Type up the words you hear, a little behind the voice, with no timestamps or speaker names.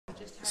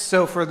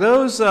So for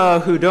those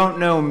who don't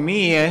know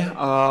me,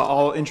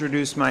 I'll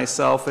introduce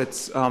myself.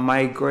 It's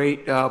my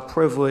great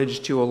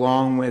privilege to,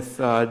 along with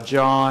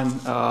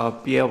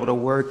John, be able to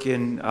work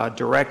in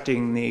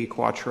directing the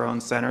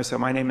Quattrone Center. So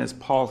my name is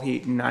Paul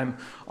Heaton. I'm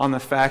on the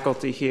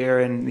faculty here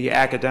and the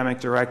academic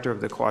director of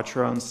the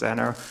Quattrone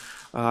Center.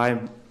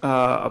 I'm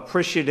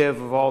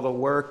appreciative of all the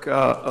work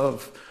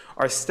of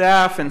our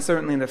staff and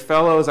certainly the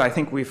fellows. I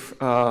think we've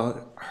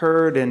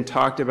heard and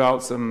talked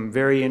about some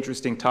very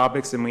interesting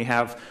topics, and we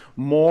have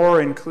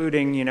more,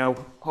 including, you know,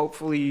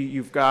 hopefully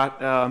you've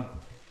got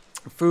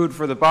food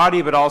for the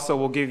body, but also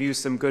we'll give you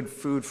some good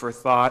food for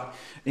thought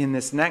in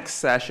this next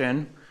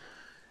session.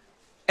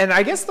 And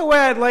I guess the way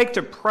I'd like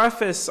to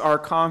preface our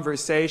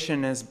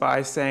conversation is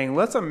by saying,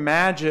 let's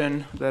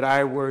imagine that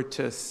I were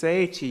to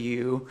say to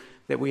you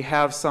that we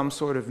have some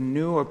sort of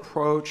new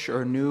approach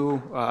or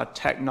new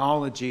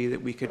technology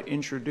that we could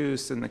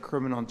introduce in the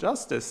criminal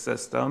justice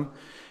system.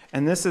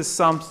 And this is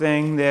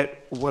something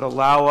that would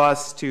allow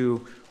us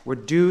to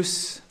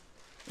reduce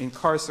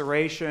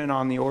incarceration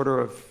on the order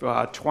of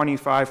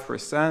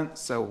 25%,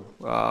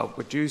 so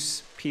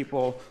reduce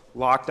people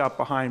locked up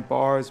behind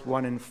bars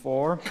 1 in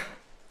 4.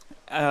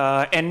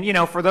 And, you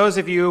know, for those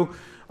of you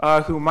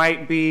who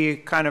might be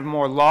kind of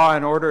more law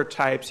and order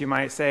types, you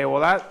might say,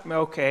 well,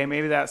 okay,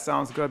 maybe that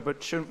sounds good,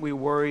 but shouldn't we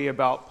worry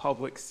about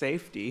public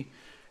safety?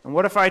 And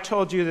what if I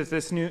told you that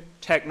this new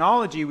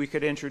technology we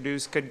could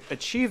introduce could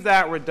achieve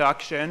that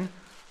reduction,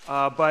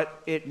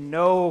 but at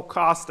no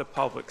cost to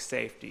public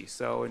safety?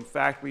 So in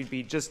fact, we'd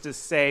be just as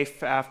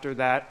safe after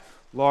that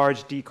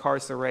large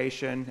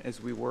decarceration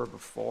as we were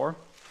before.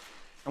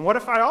 And what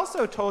if I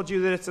also told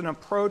you that it's an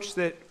approach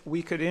that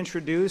we could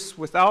introduce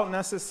without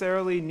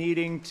necessarily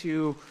needing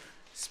to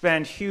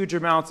spend huge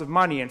amounts of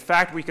money? In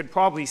fact, we could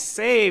probably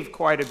save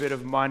quite a bit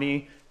of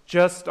money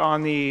just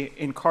on the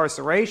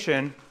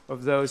incarceration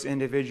of those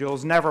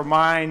individuals, never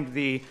mind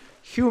the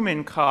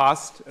human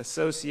cost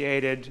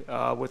associated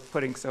with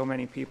putting so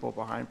many people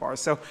behind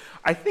bars. So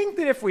I think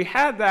that if we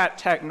had that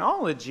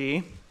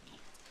technology,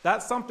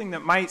 that's something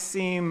that might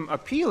seem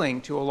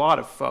appealing to a lot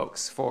of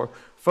folks. For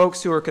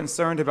folks who are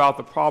concerned about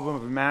the problem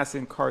of mass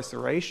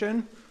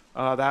incarceration,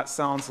 that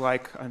sounds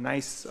like a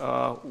nice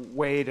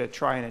way to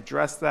try and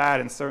address that.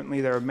 And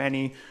certainly there are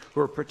many who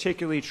are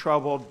particularly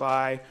troubled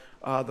by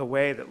the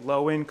way that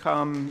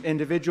low-income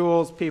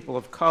individuals, people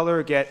of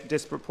color, get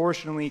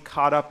disproportionately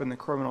caught up in the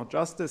criminal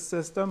justice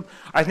system.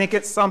 I think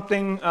it's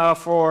something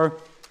for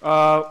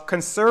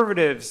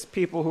conservatives,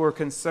 people who are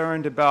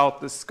concerned about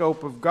the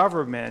scope of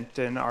government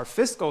and our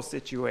fiscal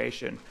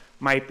situation,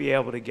 might be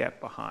able to get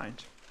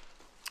behind.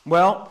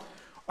 Well,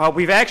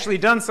 we've actually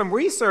done some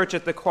research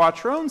at the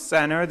Quattrone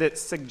Center that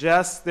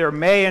suggests there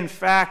may in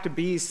fact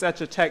be such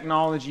a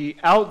technology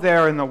out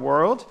there in the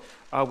world.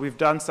 We've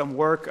done some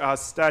work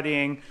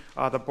studying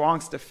the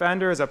Bronx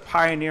Defenders, a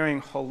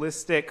pioneering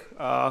holistic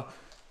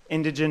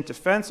indigent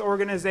defense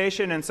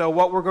organization. And so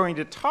what we're going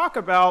to talk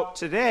about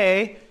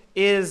today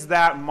is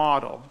that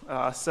model.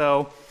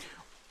 So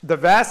the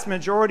vast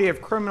majority of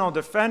criminal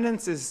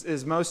defendants,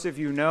 as most of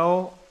you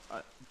know,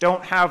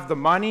 don't have the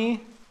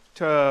money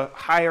to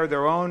hire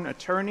their own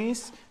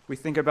attorneys. We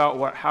think about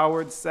what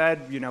Howard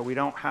said, you know, we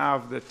don't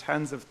have the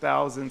tens of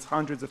thousands,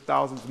 hundreds of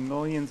thousands,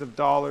 millions of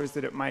dollars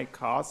that it might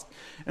cost.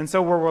 And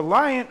so we're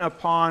reliant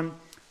upon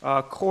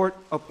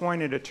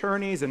court-appointed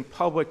attorneys and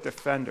public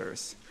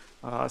defenders.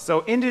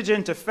 So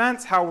indigent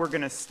defense, how we're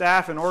going to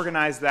staff and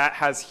organize that,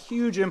 has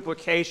huge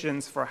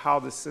implications for how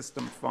the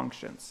system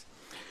functions.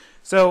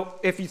 So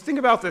if you think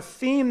about the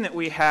theme that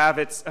we have,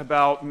 it's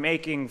about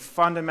making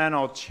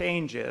fundamental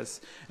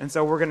changes. And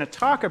so we're going to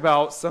talk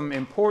about some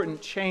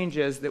important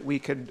changes that we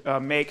could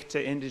make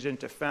to indigent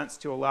defense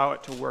to allow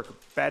it to work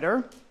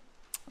better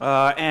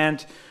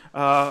and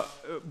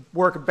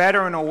work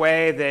better in a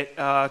way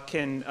that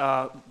can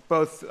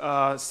both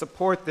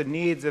support the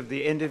needs of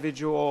the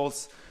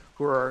individuals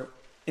who are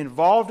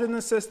involved in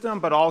the system,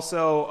 but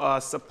also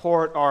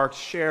support our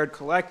shared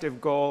collective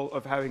goal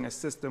of having a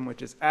system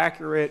which is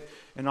accurate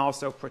and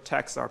also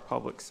protects our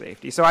public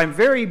safety. So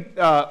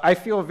I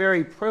feel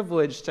very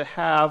privileged to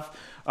have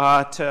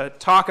to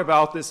talk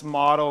about this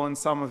model and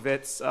some of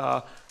its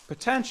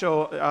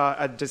potential,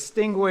 a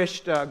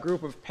distinguished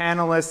group of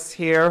panelists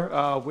here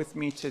with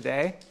me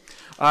today.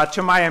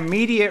 To my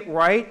immediate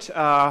right,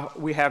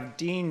 we have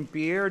Dean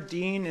Beer.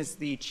 Dean is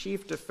the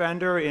chief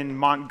defender in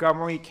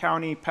Montgomery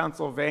County,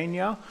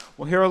 Pennsylvania.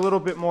 We'll hear a little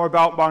bit more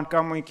about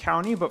Montgomery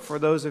County, but for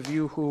those of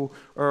you who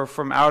are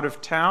from out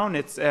of town,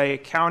 it's a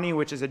county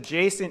which is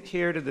adjacent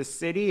here to the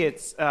city.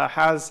 It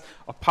has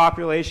a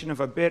population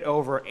of a bit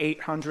over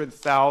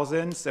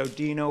 800,000, so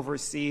Dean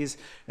oversees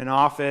an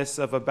office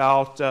of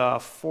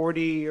about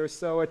 40 or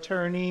so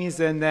attorneys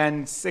and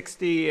then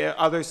 60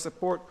 other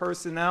support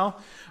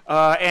personnel.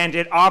 And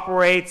it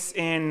operates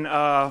in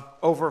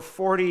over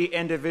 40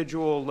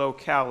 individual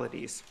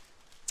localities.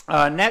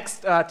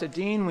 Next to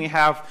Dean, we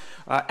have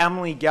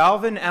Emily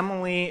Galvin.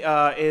 Emily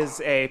is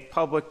a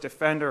public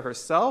defender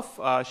herself.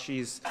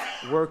 She's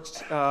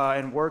worked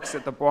and works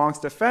at the Bronx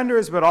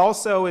Defenders, but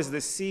also is the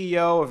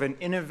CEO of an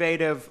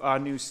innovative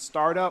new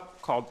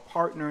startup called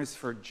Partners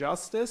for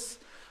Justice,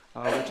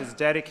 which is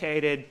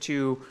dedicated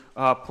to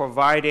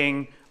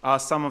providing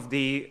some of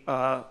the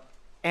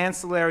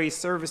ancillary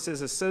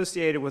services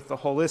associated with the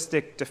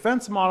holistic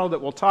defense model that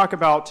we'll talk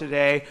about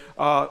today,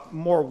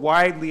 more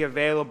widely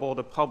available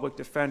to public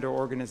defender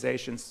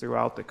organizations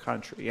throughout the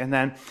country. And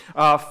then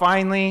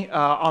finally,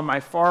 on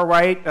my far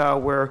right,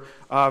 we're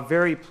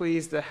very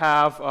pleased to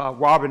have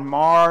Robyn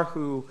Marr,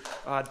 who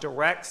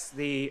directs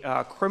the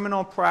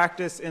criminal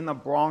practice in the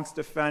Bronx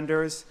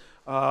Defenders,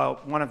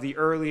 one of the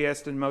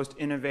earliest and most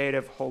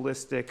innovative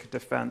holistic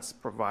defense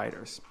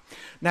providers.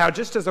 Now,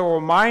 just as a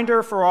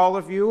reminder for all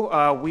of you,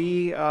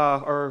 we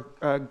are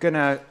going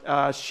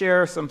to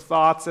share some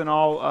thoughts, and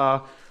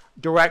I'll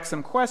direct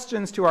some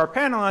questions to our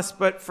panelists.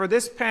 But for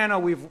this panel,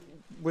 we've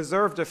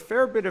reserved a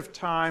fair bit of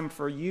time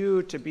for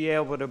you to be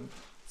able to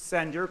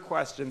send your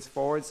questions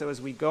forward. So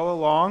as we go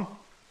along,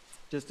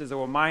 just as a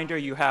reminder,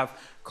 you have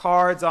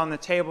cards on the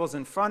tables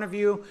in front of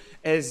you.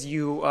 As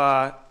you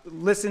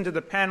listen to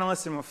the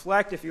panelists and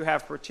reflect, if you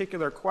have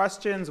particular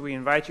questions, we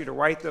invite you to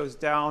write those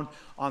down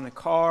on the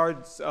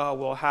cards.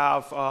 We'll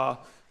have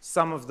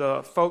some of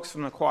the folks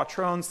from the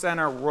Quattrone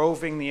Center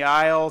roving the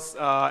aisles,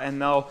 and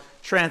they'll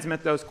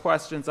transmit those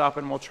questions up,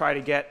 and we'll try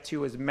to get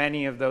to as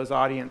many of those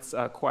audience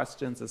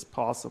questions as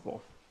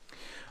possible.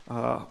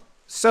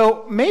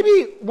 So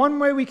maybe one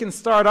way we can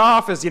start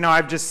off is,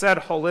 I've just said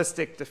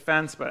holistic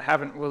defense, but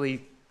haven't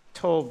really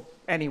told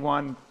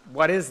anyone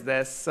what is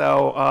this.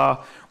 So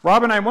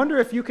Robyn, I wonder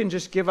if you can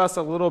just give us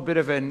a little bit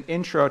of an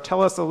intro.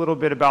 Tell us a little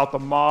bit about the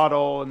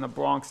model and the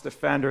Bronx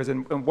Defenders,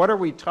 and what are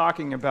we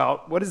talking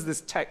about? What is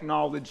this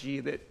technology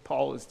that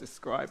Paul is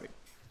describing?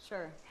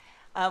 Sure.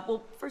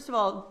 Well, first of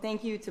all,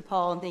 thank you to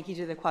Paul and thank you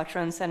to the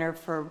Quattrone Center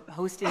for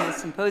hosting this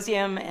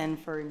symposium and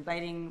for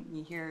inviting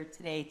me here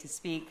today to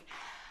speak.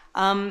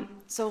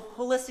 So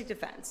holistic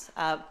defense.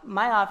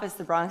 My office,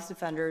 the Bronx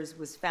Defenders,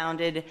 was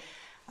founded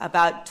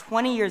about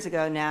 20 years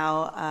ago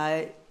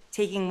now,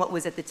 taking what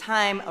was at the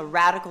time a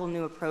radical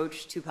new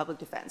approach to public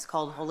defense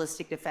called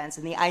holistic defense.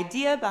 And the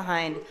idea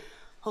behind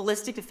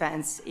holistic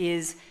defense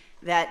is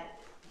that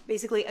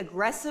basically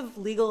aggressive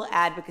legal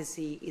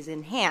advocacy is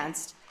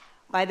enhanced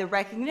by the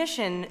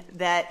recognition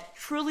that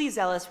truly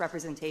zealous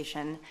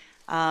representation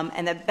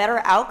and that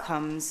better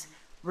outcomes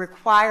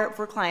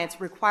for clients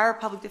require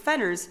public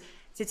defenders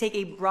to take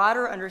a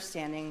broader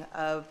understanding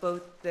of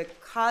both the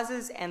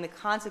causes and the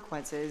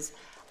consequences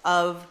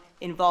of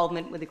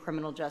involvement with the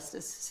criminal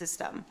justice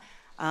system.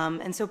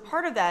 And so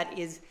part of that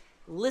is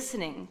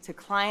listening to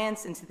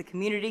clients and to the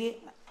community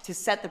to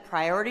set the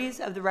priorities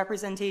of the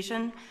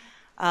representation.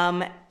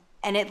 And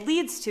it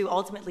leads to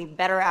ultimately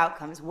better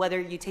outcomes, whether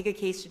you take a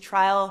case to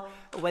trial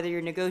or whether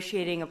you're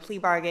negotiating a plea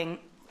bargain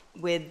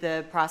with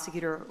the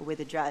prosecutor or with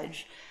a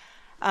judge.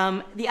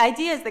 The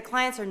idea is that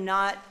clients are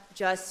not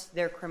just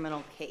their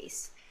criminal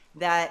case,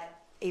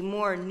 that a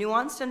more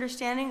nuanced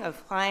understanding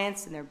of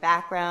clients and their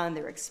background,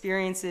 their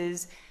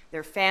experiences,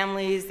 their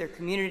families, their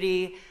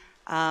community,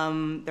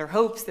 their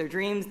hopes, their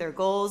dreams, their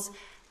goals,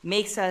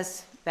 makes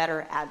us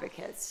better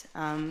advocates.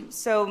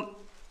 So,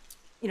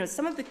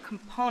 some of the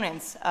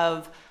components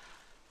of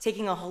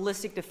taking a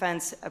holistic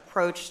defense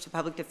approach to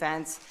public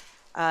defense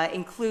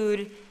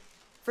include,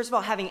 first of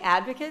all, having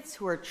advocates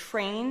who are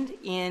trained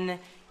in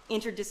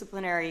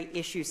interdisciplinary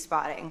issue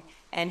spotting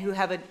and who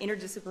have an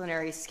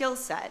interdisciplinary skill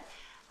set.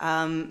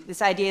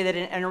 This idea that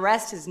an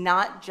arrest is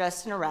not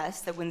just an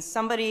arrest, that when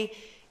somebody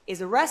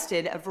is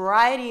arrested, a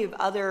variety of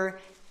other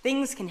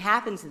things can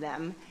happen to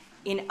them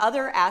in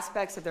other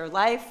aspects of their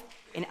life,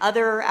 in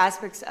other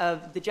aspects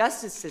of the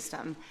justice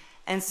system.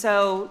 And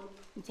so,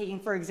 taking,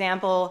 for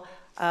example,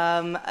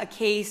 a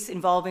case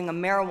involving a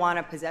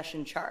marijuana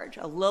possession charge,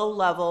 a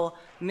low-level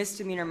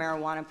misdemeanor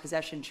marijuana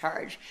possession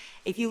charge.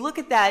 If you look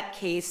at that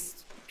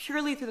case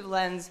purely through the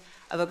lens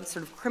of a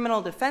sort of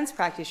criminal defense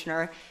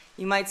practitioner,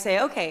 you might say,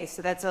 okay,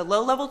 so that's a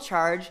low-level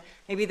charge.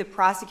 Maybe the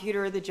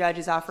prosecutor or the judge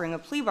is offering a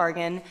plea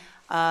bargain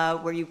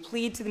where you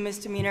plead to the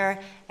misdemeanor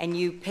and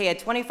you pay a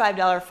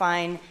 $25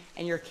 fine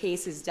and your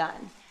case is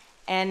done.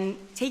 And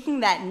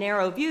taking that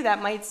narrow view,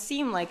 that might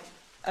seem like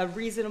a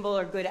reasonable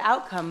or good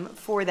outcome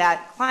for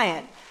that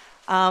client.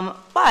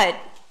 But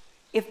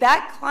if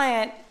that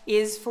client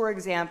is, for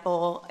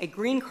example, a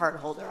green card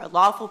holder, a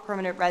lawful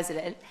permanent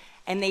resident,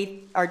 and they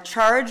are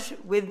charged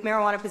with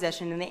marijuana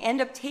possession and they end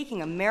up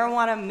taking a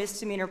marijuana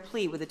misdemeanor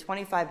plea with a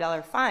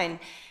 $25 fine,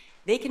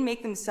 they can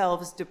make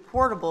themselves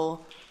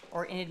deportable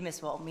or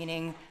inadmissible,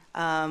 meaning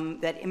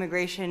that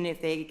immigration,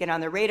 if they get on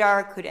their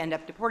radar, could end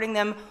up deporting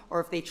them, or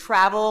if they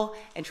travel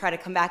and try to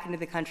come back into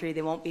the country,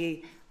 they won't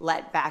be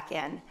let back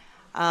in.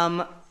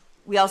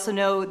 We also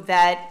know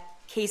that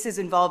cases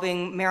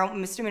involving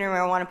misdemeanor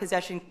marijuana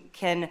possession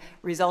can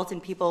result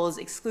in people's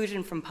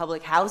exclusion from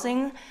public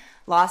housing,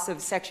 loss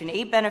of Section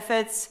 8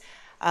 benefits.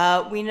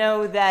 We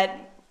know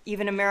that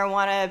even a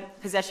marijuana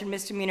possession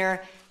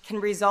misdemeanor can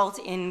result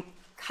in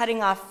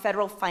cutting off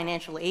federal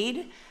financial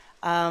aid.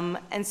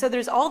 And so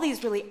there's all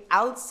these really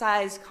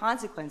outsized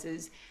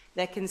consequences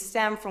that can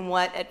stem from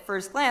what at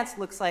first glance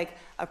looks like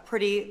a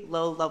pretty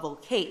low-level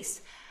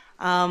case.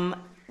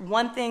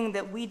 One thing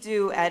that we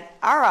do at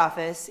our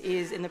office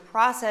is, in the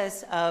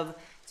process of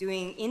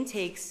doing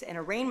intakes and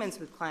arraignments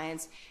with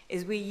clients,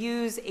 is we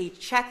use a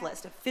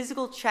checklist, a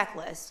physical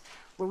checklist,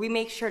 where we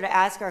make sure to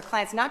ask our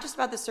clients not just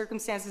about the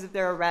circumstances of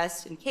their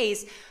arrest and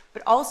case,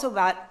 but also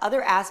about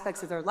other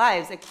aspects of their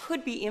lives that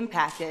could be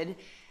impacted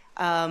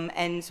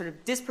and sort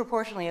of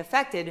disproportionately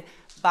affected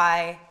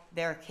by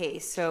their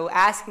case. So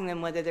asking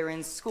them whether they're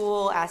in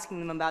school, asking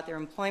them about their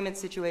employment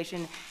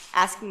situation,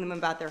 asking them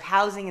about their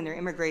housing and their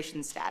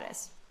immigration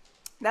status.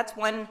 That's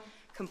one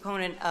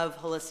component of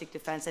holistic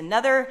defense.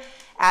 Another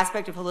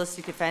aspect of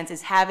holistic defense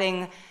is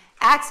having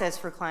access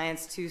for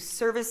clients to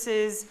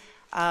services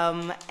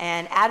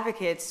and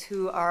advocates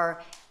who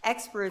are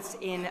experts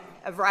in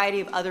a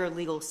variety of other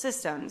legal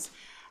systems.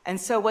 And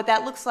so what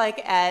that looks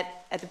like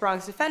at the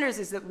Bronx Defenders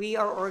is that we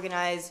are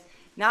organized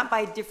not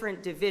by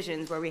different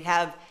divisions where we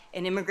have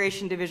an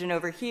immigration division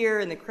over here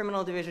and the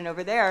criminal division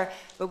over there,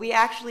 but we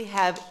actually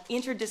have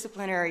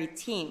interdisciplinary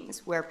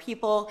teams where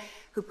people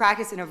who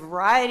practice in a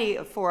variety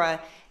of fora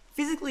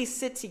physically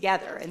sit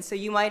together. And so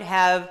you might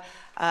have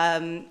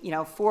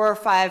 4 or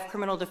 5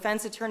 criminal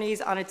defense attorneys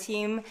on a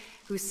team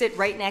who sit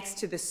right next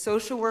to the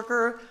social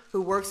worker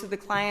who works with the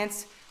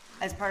clients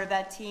as part of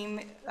that team.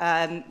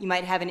 You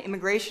might have an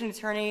immigration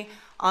attorney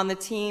on the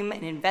team,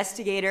 an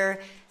investigator,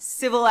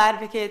 civil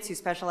advocates who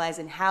specialize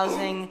in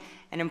housing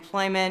and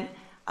employment,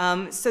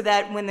 so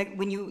that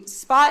when you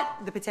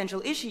spot the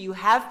potential issue, you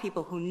have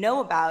people who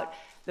know about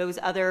those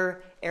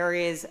other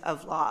areas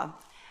of law.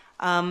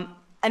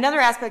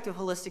 Another aspect of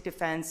holistic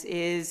defense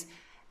is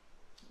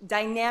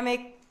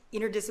dynamic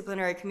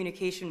interdisciplinary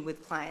communication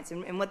with clients.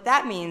 And what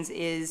that means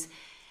is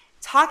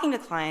talking to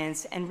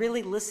clients and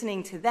really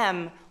listening to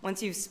them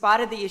once you've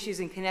spotted the issues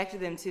and connected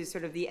them to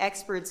sort of the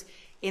experts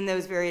in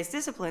those various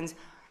disciplines,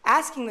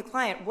 asking the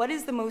client, what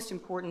is the most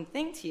important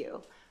thing to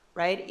you,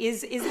 right?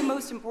 Is the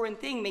most important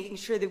thing making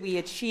sure that we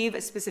achieve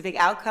a specific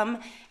outcome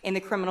in the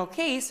criminal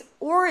case,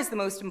 or is the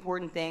most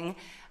important thing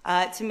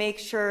to make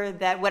sure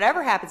that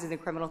whatever happens in the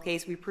criminal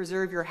case, we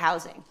preserve your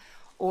housing,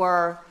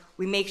 or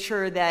we make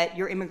sure that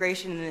your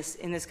immigration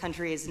in this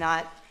country is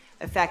not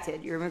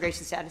affected, your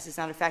immigration status is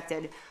not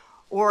affected,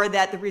 or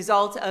that the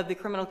result of the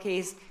criminal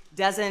case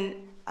doesn't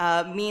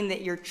mean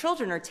that your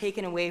children are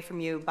taken away from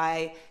you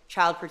by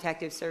child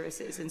protective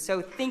services. And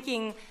so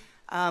thinking,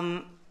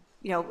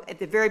 at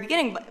the very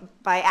beginning,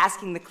 by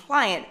asking the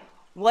client,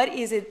 what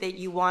is it that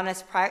you want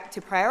us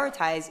to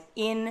prioritize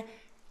in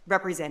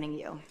representing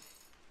you?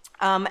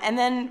 And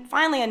then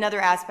finally,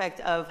 another aspect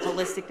of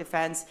holistic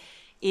defense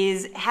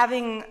is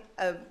having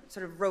a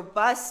sort of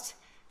robust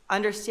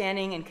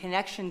understanding and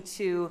connection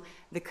to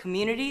the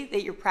community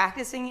that you're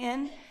practicing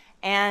in,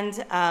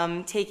 and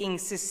taking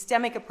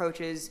systemic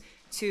approaches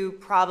to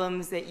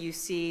problems that you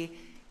see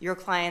your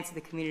clients in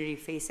the community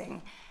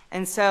facing.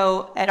 And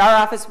so at our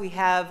office, we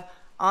have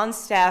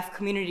on-staff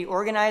community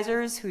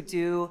organizers who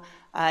do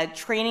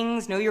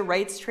trainings, know your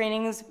rights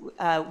trainings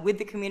with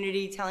the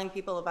community, telling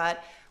people about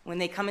when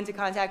they come into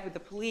contact with the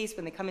police,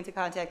 when they come into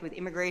contact with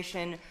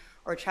immigration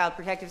or child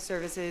protective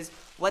services,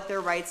 what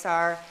their rights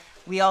are.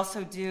 We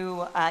also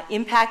do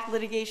impact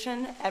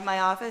litigation at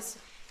my office.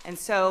 And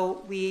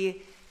so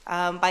we,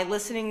 by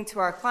listening to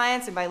our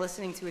clients and by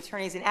listening to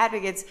attorneys and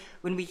advocates,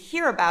 when we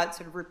hear about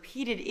sort of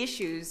repeated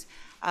issues,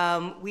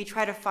 we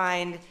try to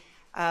find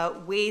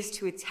ways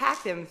to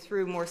attack them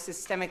through more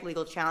systemic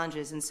legal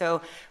challenges. And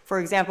so, for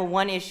example,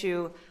 one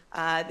issue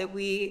that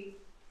we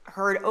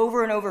heard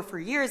over and over for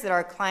years that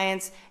our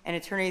clients and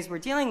attorneys were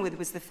dealing with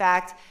was the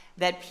fact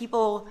that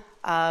people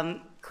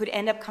could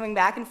end up coming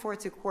back and forth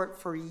to court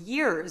for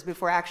years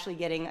before actually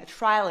getting a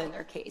trial in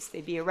their case.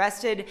 They'd be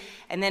arrested,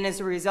 and then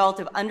as a result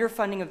of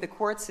underfunding of the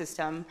court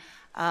system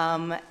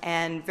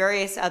and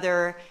various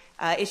other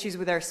issues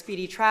with our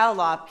speedy trial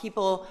law,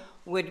 people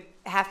would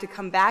have to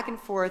come back and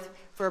forth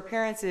for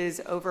appearances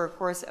over a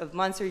course of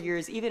months or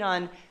years, even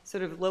on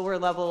sort of lower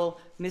level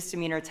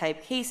misdemeanor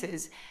type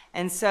cases.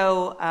 And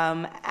so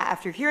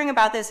after hearing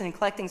about this and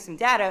collecting some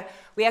data,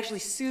 we actually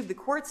sued the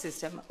court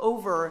system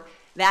over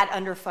that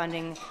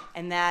underfunding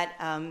and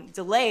that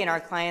delay in our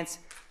clients'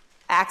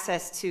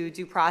 access to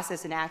due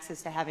process and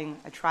access to having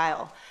a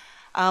trial.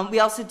 We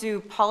also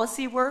do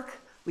policy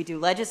work. We do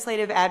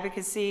legislative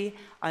advocacy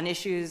on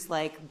issues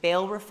like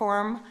bail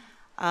reform.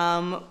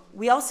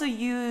 We also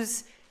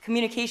use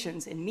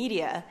communications and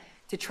media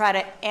to try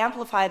to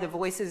amplify the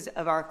voices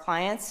of our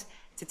clients,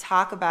 to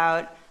talk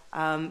about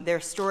their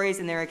stories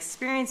and their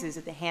experiences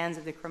at the hands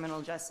of the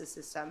criminal justice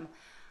system.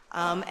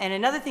 And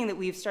another thing that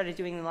we've started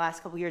doing in the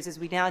last couple of years is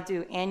we now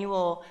do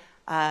annual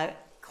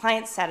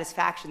client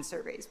satisfaction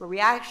surveys, where we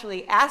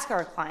actually ask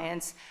our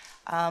clients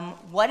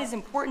what is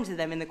important to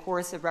them in the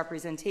course of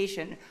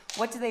representation.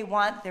 What do they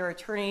want their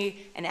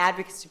attorney and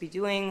advocates to be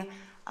doing?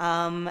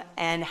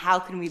 And how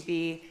can we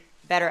be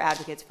better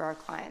advocates for our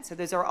clients? So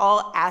those are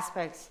all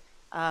aspects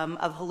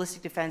of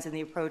holistic defense and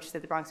the approach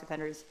that the Bronx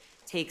Defenders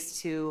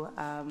takes to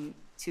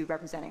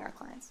representing our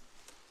clients.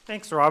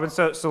 Thanks, Robyn.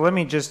 So let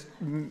me just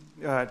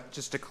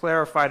to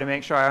clarify to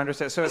make sure I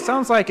understand. So it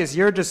sounds like as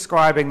you're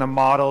describing the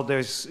model,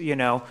 there's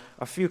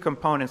a few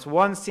components.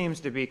 One seems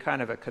to be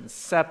kind of a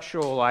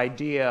conceptual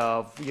idea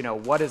of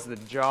what is the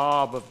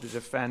job of the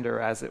defender,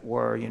 as it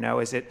were.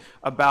 Is it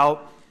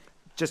about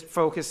just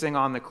focusing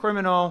on the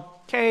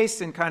criminal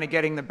case and kind of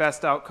getting the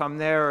best outcome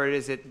there, or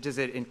does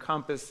it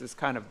encompass this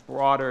kind of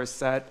broader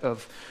set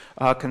of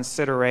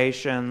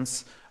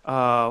considerations?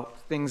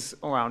 Things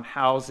around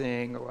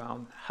housing,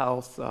 around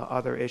health,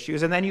 other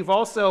issues. And then you've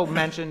also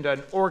mentioned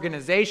an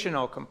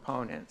organizational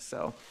component.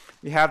 So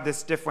you have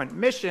this different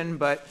mission,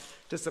 but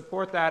to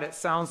support that, it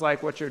sounds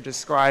like what you're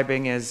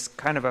describing is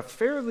kind of a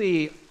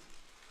fairly,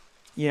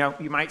 you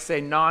might say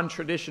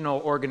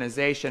non-traditional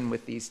organization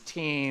with these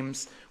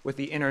teams, with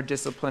the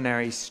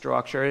interdisciplinary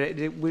structure.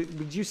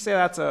 Would you say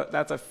that's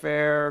a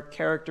fair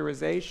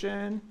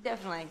characterization?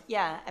 Definitely,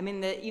 yeah. I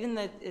mean,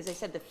 as I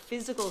said, the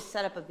physical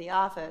setup of the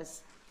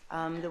office,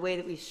 the way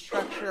that we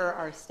structure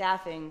our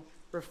staffing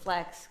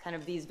reflects kind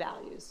of these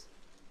values.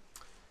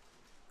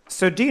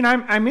 So Dean,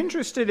 I'm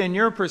interested in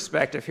your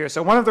perspective here.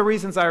 So one of the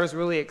reasons I was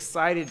really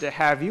excited to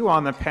have you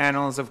on the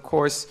panel is, of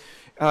course,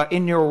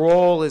 in your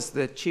role as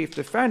the chief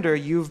defender,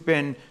 you've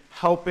been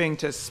helping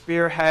to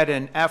spearhead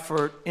an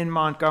effort in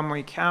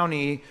Montgomery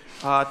County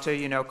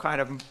to,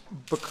 kind of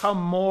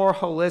become more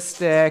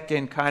holistic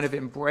and kind of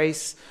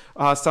embrace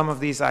some of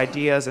these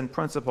ideas and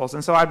principles.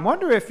 And so I'd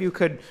wonder if you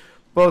could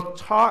both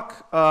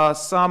talk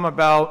some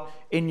about,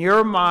 in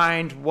your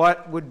mind,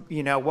 what would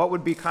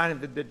be kind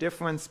of the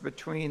difference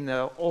between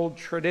the old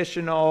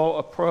traditional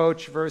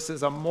approach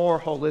versus a more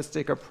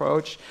holistic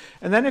approach.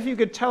 And then if you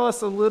could tell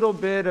us a little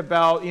bit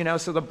about,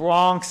 so the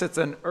Bronx, it's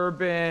an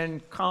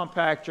urban,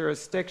 compact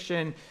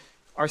jurisdiction.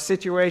 Our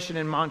situation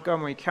in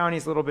Montgomery County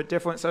is a little bit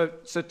different. So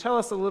tell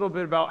us a little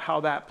bit about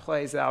how that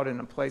plays out in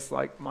a place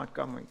like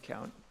Montgomery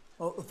County.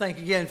 Well, thank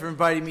you again for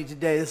inviting me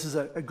today. This is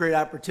a great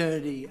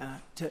opportunity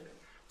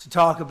to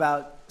talk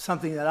about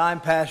something that I'm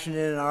passionate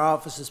in and our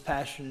office is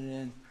passionate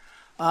in.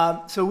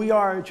 So we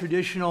are a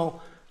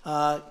traditional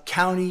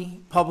county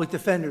public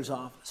defender's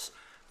office.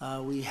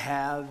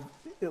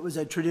 It was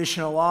a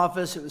traditional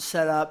office. It was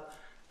set up,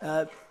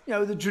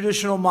 the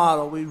traditional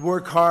model. We'd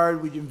work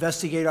hard. We'd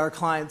investigate our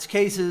clients'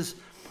 cases.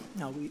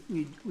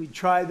 We'd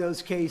try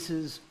those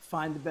cases,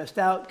 find the best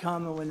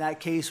outcome, and when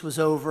that case was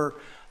over,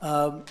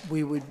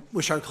 we would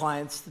wish our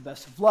clients the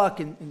best of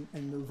luck and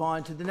move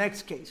on to the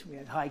next case. We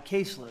had high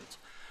caseloads.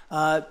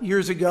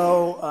 Years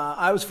ago,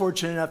 I was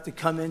fortunate enough to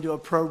come into a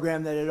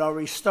program that had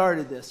already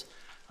started this,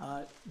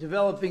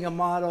 developing a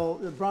model.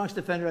 The Bronx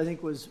Defender, I think,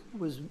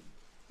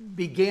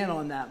 began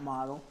on that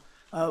model.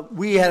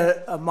 We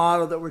had a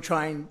model that we're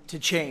trying to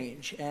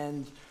change,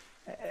 and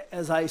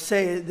as I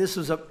say, this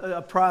was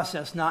a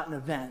process, not an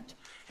event.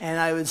 And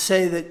I would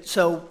say that,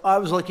 so I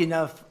was lucky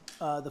enough,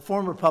 the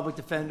former public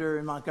defender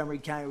in Montgomery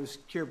County was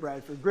Keira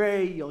Bradford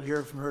Gray. You'll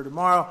hear from her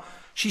tomorrow.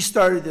 She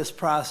started this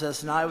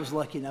process, and I was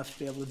lucky enough to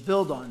be able to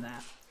build on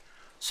that.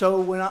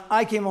 So when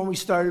I came on, we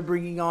started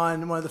bringing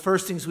on, one of the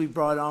first things we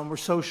brought on were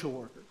social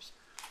workers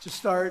to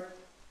start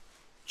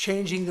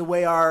changing the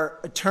way our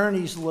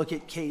attorneys look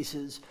at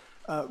cases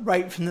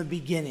right from the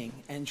beginning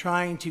and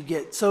trying to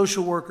get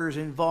social workers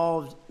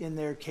involved in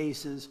their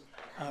cases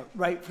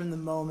right from the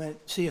moment,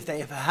 see if they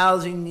have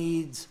housing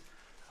needs,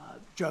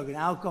 drug and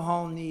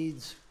alcohol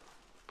needs,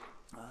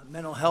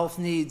 mental health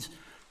needs,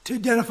 to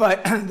identify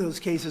those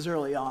cases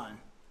early on.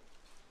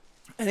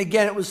 And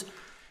again,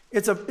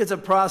 it's a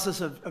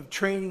process of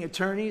training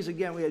attorneys.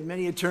 Again, we had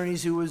many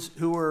attorneys who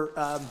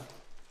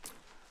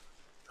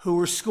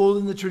were schooled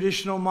in the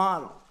traditional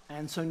model.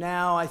 And so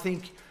now I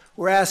think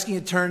we're asking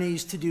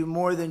attorneys to do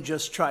more than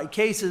just try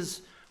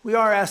cases. We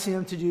are asking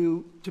them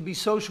to be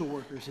social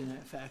workers in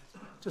effect,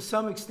 to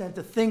some extent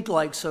to think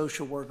like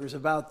social workers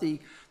about the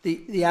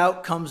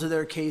outcomes of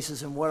their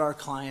cases and what our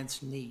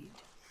clients need.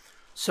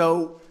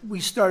 So we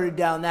started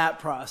down that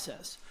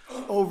process.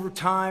 Over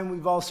time,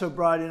 we've also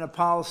brought in a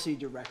policy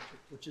director,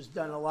 which has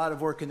done a lot of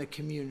work in the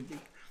community.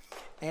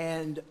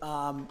 And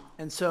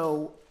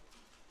so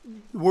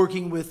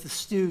working with the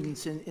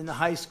students in the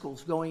high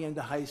schools, going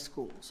into high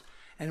schools,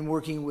 and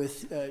working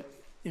with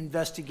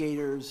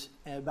investigators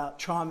about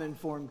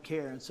trauma-informed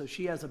care. And so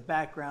she has a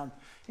background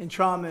in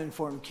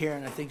trauma-informed care,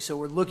 and I think so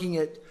we're looking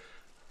at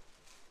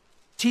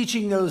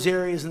teaching those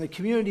areas in the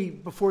community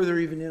before they're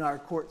even in our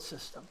court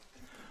system.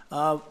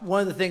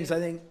 One of the things I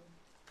think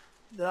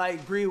that I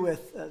agree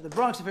with the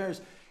Bronx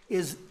Defenders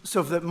is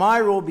so that my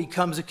role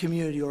becomes a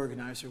community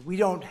organizer. We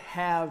don't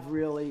have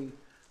really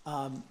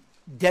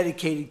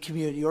dedicated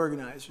community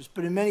organizers,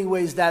 but in many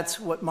ways that's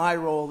what my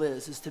role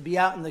is to be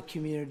out in the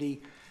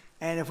community.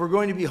 And if we're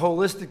going to be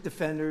holistic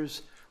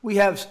defenders, we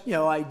have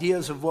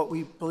ideas of what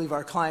we believe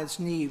our clients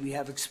need. We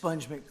have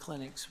expungement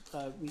clinics.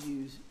 We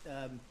use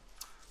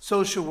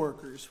social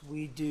workers.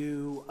 We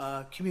do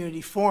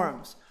community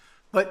forums.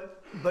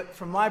 But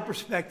from my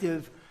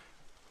perspective,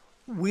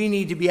 we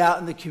need to be out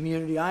in the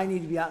community. I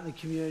need to be out in the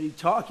community,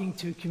 talking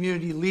to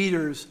community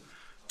leaders,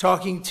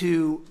 talking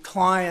to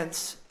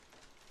clients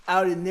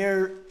out in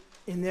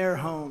their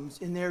homes,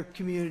 in their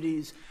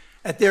communities,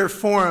 at their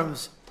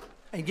forums,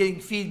 and getting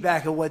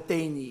feedback of what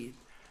they need.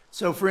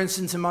 So for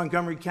instance, in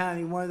Montgomery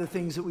County, one of the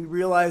things that we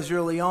realized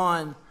early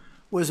on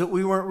was that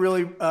we weren't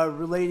really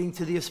relating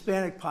to the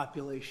Hispanic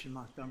population in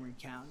Montgomery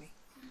County.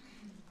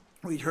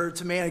 We'd heard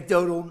some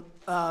anecdotal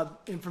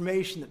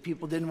information that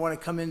people didn't want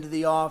to come into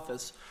the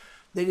office.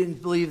 They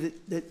didn't believe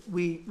that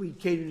we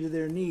catered to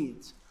their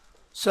needs.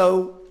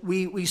 So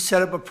we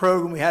set up a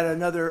program. We had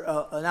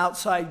an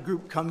outside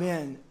group come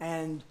in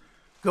and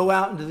go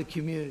out into the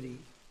community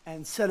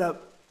and set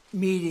up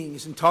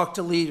meetings and talk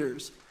to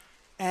leaders.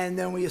 And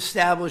then we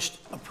established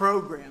a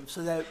program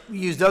so that we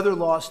used other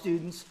law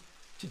students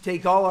to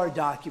take all our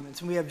documents.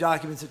 And we have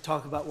documents that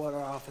talk about what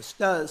our office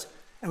does.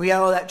 And we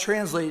had all that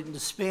translated into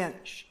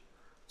Spanish.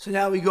 So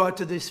now we go out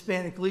to the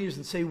Hispanic leaders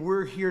and say,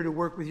 we're here to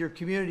work with your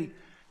community.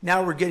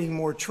 Now we're getting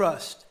more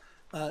trust.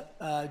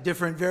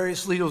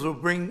 Various leaders will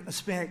bring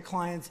Hispanic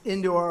clients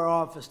into our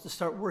office to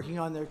start working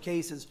on their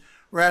cases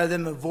rather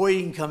than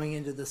avoiding coming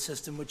into the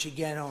system, which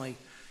again only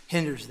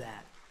hinders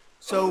that.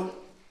 So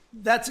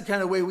that's the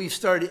kind of way we've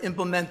started to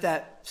implement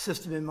that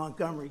system in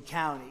Montgomery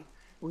County.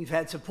 We've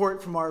had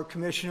support from our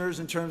commissioners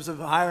in terms of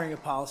hiring a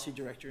policy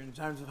director, in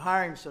terms of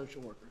hiring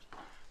social workers.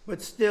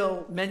 But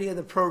still, many of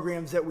the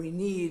programs that we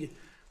need,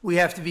 we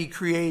have to be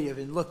creative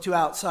and look to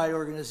outside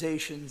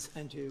organizations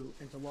and to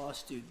law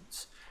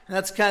students. And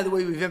that's kind of the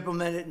way we've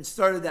implemented and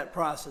started that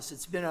process.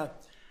 It's been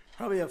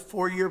probably a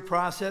 4-year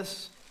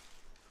process,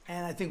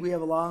 and I think we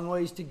have a long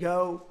ways to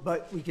go,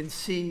 but we can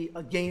see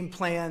a game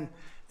plan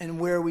and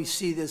where we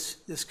see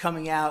this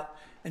coming out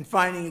and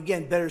finding,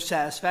 again, better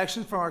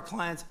satisfaction from our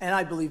clients and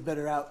I believe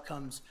better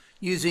outcomes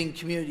using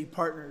community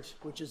partners,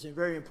 which is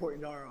very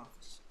important to our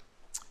office.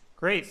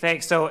 Great,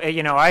 thanks. So,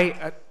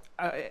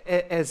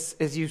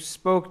 as you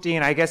spoke,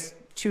 Dean, I guess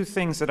 2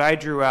 things that I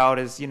drew out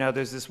is,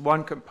 there's this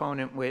one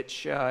component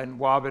which, and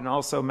Robyn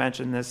also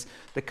mentioned this,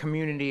 the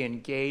community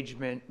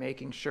engagement,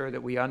 making sure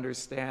that we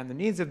understand the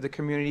needs of the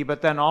community,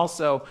 but then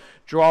also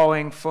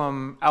drawing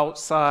from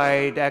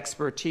outside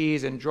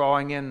expertise and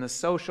drawing in the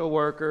social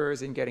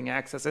workers and getting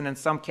access, and in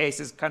some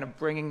cases kind of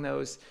bringing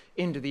those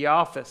into the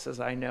office, as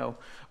I know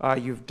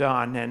you've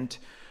done. And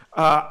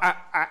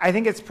I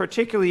think it's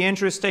particularly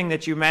interesting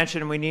that you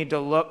mentioned we need to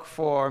look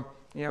for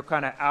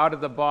kind of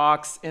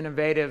out-of-the-box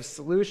innovative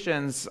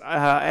solutions.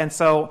 And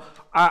so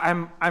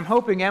I'm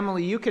hoping,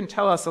 Emily, you can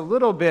tell us a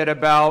little bit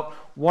about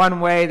one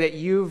way that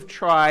you've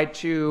tried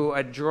to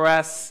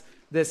address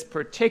this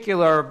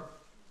particular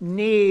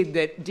need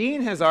that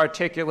Dean has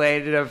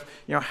articulated of,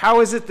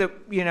 how is it that,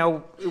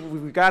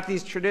 we've got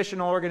these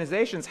traditional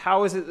organizations,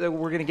 how is it that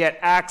we're going to get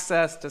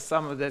access to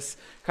some of this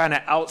kind of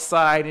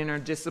outside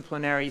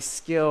interdisciplinary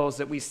skills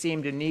that we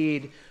seem to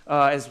need,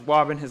 as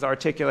Robyn has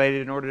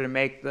articulated, in order to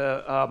make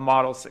the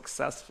model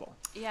successful?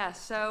 Yeah,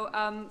 so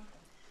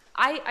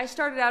I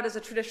started out as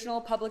a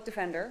traditional public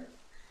defender,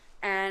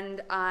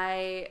 and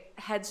I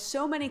had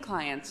so many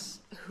clients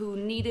who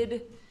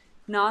needed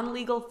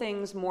non-legal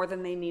things more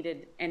than they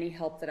needed any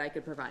help that I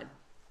could provide.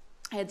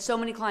 I had so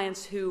many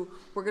clients who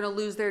were going to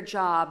lose their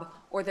job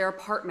or their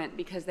apartment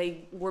because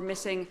they were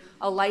missing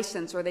a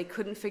license, or they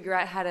couldn't figure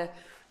out how to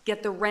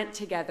get the rent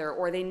together,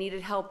 or they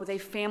needed help with a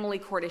family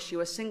court issue,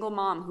 a single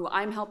mom who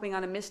I'm helping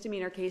on a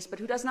misdemeanor case but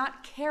who does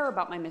not care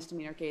about my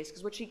misdemeanor case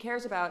because what she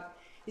cares about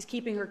is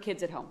keeping her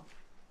kids at home.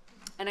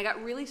 And I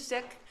got really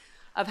sick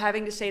of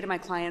having to say to my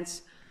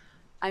clients,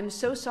 I'm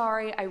so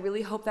sorry, I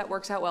really hope that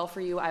works out well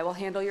for you. I will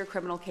handle your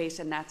criminal case,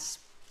 and that's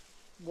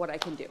what I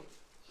can do.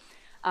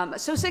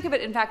 So sick of it,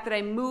 in fact, that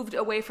I moved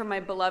away from my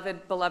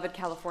beloved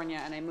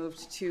California, and I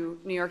moved to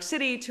New York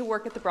City to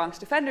work at the Bronx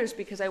Defenders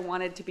because I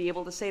wanted to be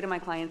able to say to my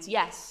clients,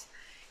 yes,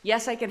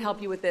 I can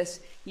help you with this.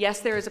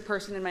 Yes, there is a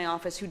person in my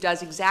office who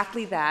does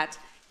exactly that.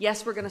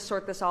 Yes, we're going to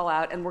sort this all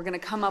out, and we're going to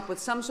come up with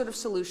some sort of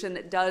solution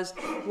that does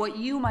what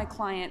you, my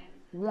client,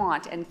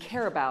 want and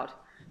care about,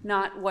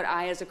 not what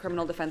I, as a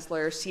criminal defense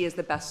lawyer, see as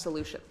the best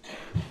solution.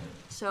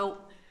 So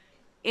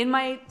in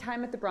my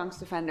time at the Bronx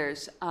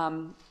Defenders,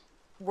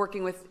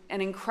 working with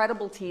an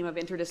incredible team of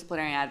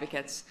interdisciplinary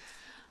advocates,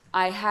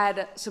 I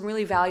had some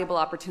really valuable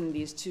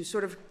opportunities to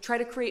sort of try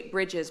to create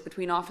bridges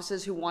between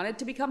offices who wanted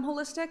to become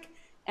holistic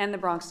and the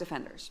Bronx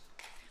Defenders.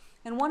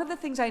 And one of the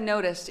things I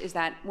noticed is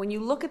that when you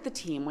look at the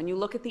team, when you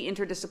look at the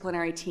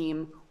interdisciplinary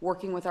team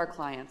working with our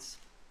clients,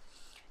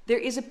 there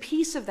is a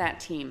piece of that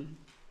team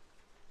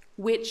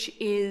which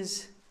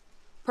is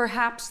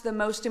perhaps the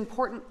most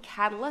important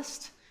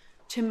catalyst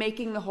to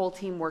making the whole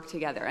team work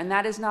together. And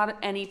that is not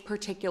any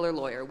particular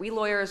lawyer. We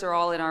lawyers are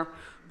all in our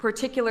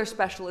particular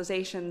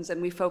specializations,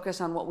 and we focus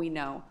on what we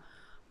know.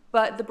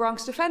 But the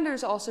Bronx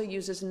Defenders also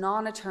uses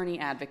non-attorney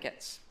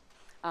advocates,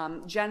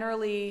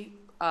 generally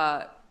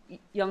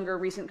younger,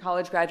 recent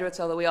college graduates,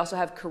 although we also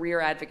have career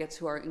advocates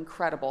who are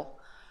incredible.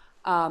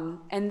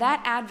 And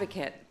that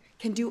advocate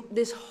can do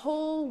this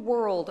whole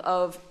world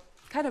of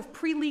kind of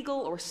pre-legal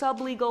or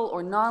sub-legal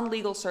or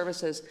non-legal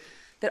services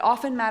that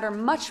often matter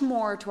much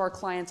more to our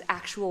clients'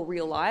 actual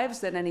real lives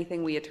than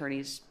anything we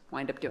attorneys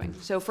wind up doing.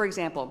 So for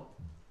example,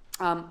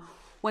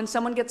 when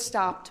someone gets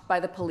stopped by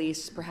the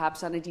police,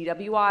 perhaps on a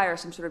DWI or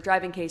some sort of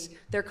driving case,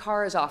 their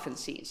car is often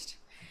seized.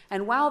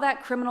 And while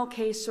that criminal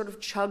case sort of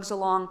chugs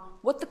along,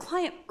 what the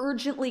client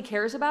urgently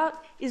cares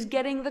about is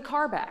getting the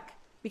car back,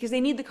 because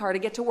they need the car to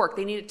get to work.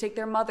 They need to take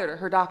their mother to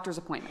her doctor's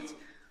appointments.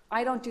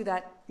 I don't do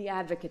that. The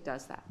advocate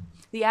does that.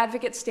 The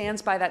advocate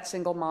stands by that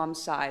single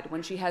mom's side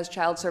when she has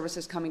child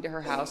services coming to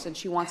her house and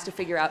she wants to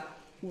figure out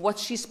what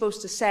she's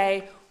supposed to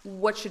say,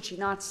 what should she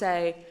not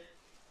say,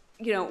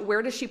 you know,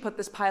 where does she put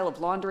this pile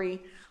of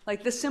laundry?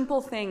 Like the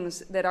simple things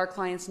that our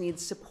clients need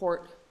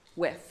support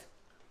with.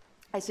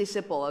 I say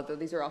simple, although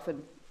these are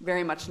often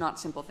very much not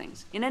simple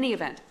things. In any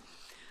event,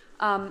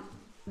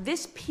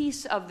 this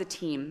piece of the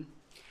team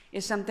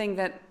is something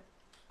that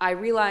I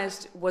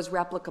realized was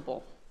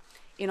replicable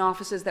in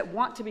offices that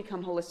want to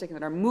become holistic and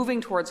that are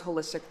moving towards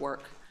holistic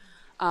work,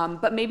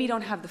 but maybe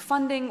don't have the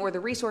funding or the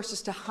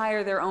resources to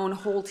hire their own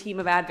whole team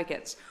of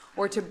advocates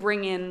or to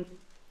bring in,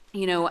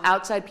 you know,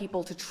 outside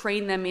people to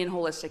train them in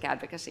holistic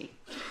advocacy.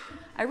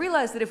 I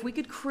realized that if we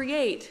could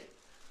create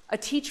a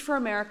Teach for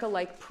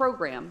America-like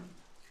program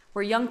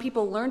where young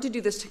people learn to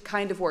do this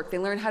kind of work, they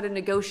learn how to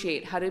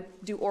negotiate, how to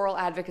do oral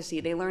advocacy,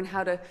 they learn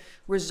how to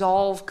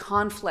resolve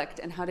conflict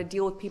and how to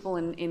deal with people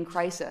in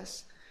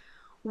crisis,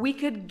 we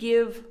could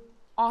give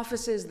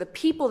offices the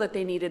people that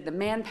they needed, the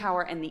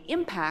manpower and the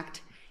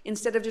impact,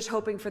 instead of just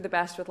hoping for the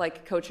best with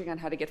like coaching on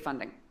how to get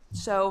funding.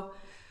 So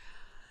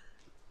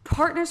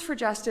Partners for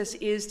Justice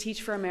is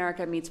Teach for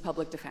America meets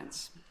public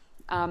defense.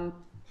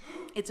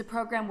 It's a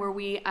program where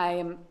I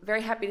am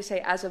very happy to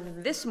say, as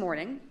of this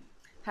morning,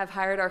 have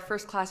hired our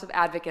first class of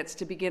advocates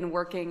to begin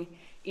working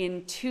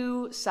in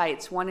 2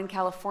 sites, one in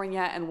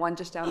California and one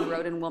just down the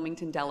road in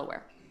Wilmington,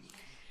 Delaware.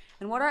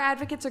 And what our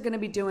advocates are going to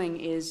be doing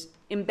is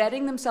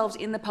embedding themselves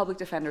in the public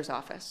defender's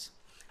office,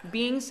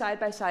 being side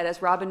by side,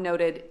 as Robyn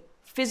noted,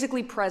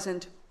 physically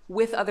present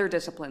with other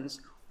disciplines,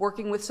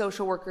 working with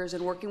social workers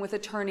and working with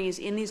attorneys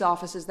in these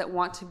offices that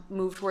want to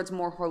move towards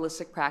more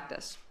holistic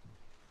practice.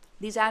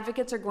 These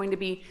advocates are going to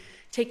be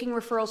taking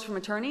referrals from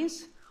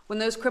attorneys. When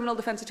those criminal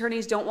defense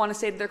attorneys don't want to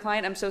say to their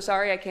client, I'm so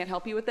sorry, I can't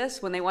help you with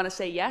this, when they want to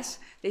say yes,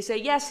 they say,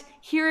 yes,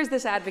 here is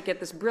this advocate,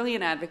 this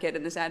brilliant advocate,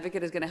 and this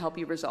advocate is going to help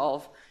you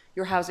resolve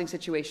your housing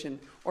situation,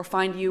 or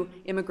find you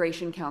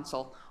immigration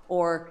counsel,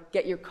 or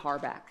get your car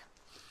back.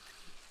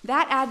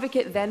 That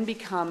advocate then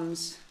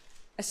becomes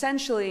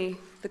essentially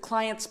the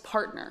client's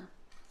partner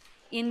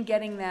in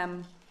getting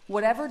them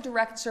whatever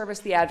direct service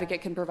the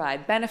advocate can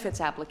provide,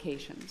 benefits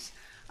applications,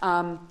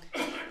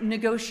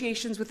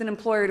 negotiations with an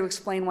employer to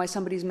explain why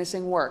somebody's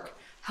missing work,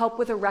 help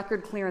with a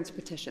record clearance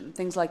petition,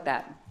 things like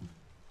that.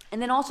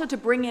 And then also to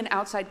bring in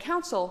outside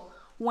counsel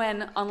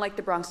when, unlike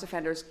the Bronx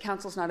defenders,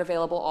 counsel's not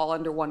available all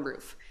under one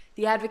roof.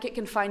 The advocate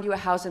can find you a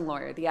housing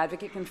lawyer. The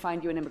advocate can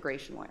find you an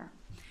immigration lawyer.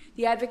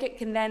 The advocate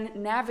can then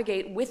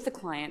navigate with the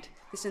client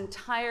this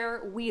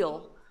entire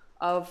wheel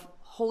of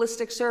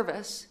holistic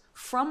service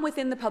from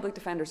within the public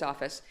defender's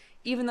office,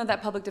 even though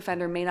that public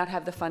defender may not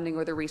have the funding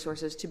or the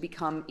resources to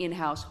become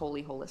in-house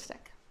wholly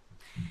holistic.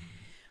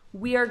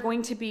 We are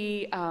going to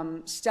be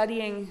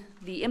studying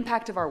the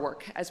impact of our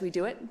work as we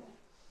do it,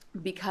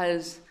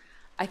 because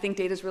I think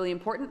data is really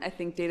important. I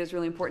think data is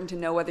really important to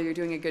know whether you're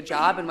doing a good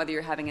job and whether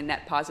you're having a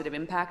net positive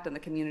impact on the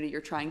community you're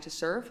trying to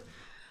serve.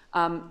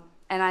 And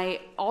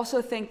I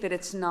also think that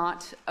it's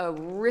not a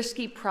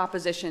risky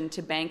proposition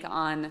to bank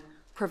on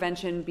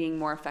prevention being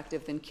more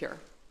effective than cure.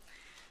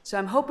 So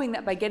I'm hoping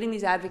that by getting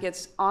these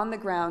advocates on the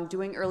ground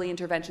doing early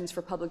interventions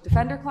for public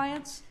defender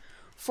clients,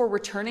 for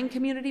returning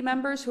community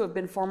members who have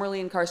been formerly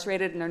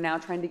incarcerated and are now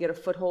trying to get a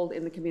foothold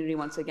in the community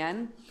once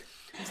again,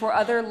 for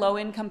other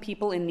low-income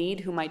people in need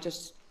who might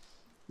just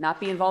not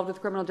be involved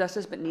with criminal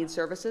justice but need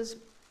services,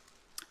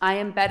 I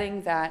am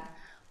betting that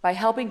by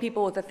helping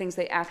people with the things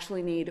they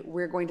actually need,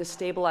 we're going to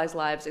stabilize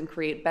lives and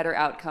create better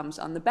outcomes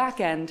on the back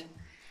end.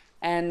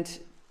 And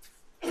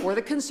for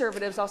the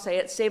conservatives, I'll say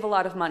it, save a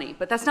lot of money.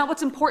 But that's not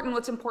what's important.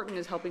 What's important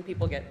is helping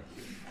people get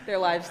their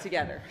lives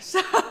together.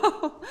 So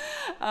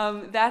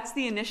that's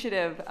the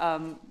initiative.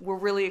 We're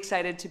really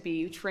excited to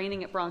be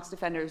training at Bronx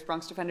Defenders.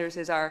 Bronx Defenders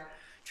is our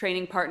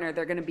training partner.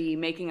 They're going to be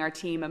making our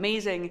team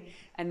amazing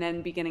and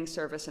then beginning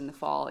service in the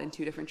fall in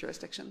 2 different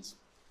jurisdictions.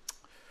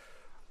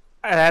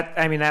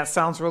 That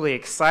sounds really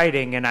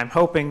exciting, and I'm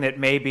hoping that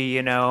maybe,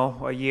 you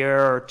know, a year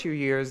or 2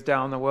 years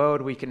down the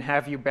road, we can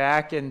have you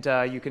back and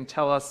you can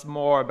tell us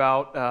more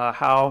about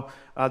how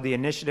the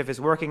initiative is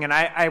working. And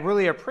I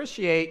really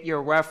appreciate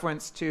your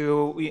reference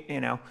to, you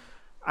know,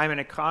 I'm an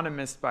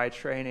economist by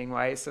training,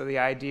 right? So the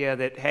idea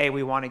that, hey,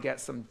 we want to get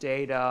some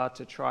data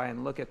to try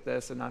and look at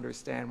this and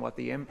understand what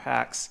the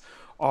impacts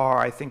are,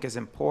 I think is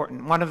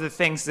important. One of the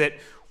things that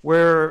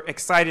we're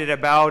excited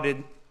about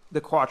in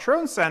the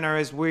Quattrone Center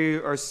is we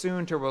are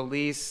soon to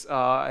release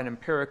an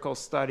empirical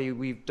study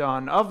we've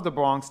done of the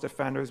Bronx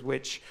defenders,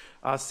 which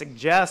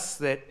suggests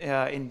that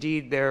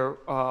indeed there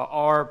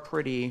are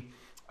pretty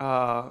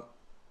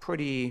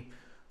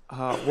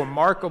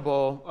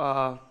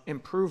remarkable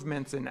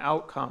improvements in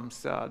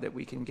outcomes that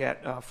we can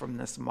get from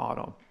this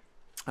model.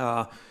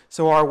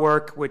 So our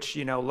work, which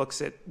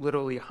looks at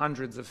literally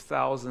hundreds of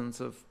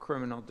thousands of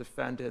criminal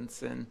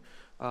defendants in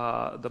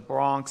the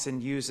Bronx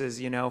and uses,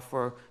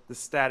 for the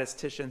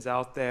statisticians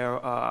out there,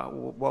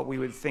 what we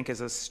would think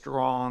is a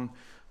strong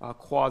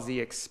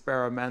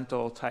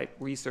quasi-experimental type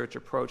research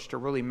approach to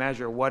really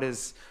measure what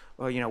is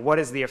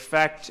the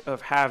effect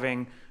of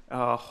having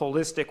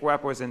holistic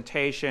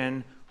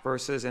representation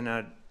versus in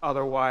an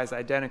otherwise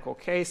identical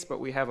case,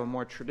 but we have a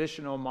more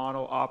traditional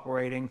model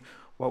operating.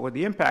 What would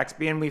the impacts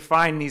be? And we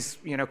find these,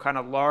 kind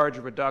of large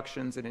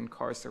reductions in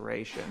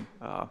incarceration.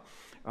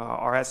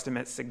 Our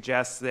estimate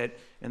suggests that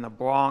in the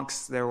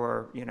Bronx, there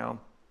were,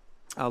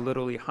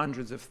 literally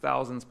hundreds of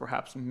thousands,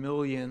 perhaps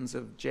millions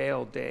of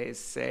jail days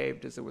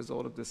saved as a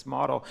result of this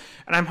model.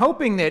 And I'm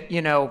hoping that,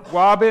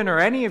 Robyn or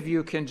any of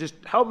you can just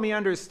help me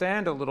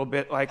understand a little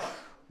bit, like,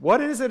 what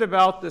is it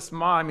about this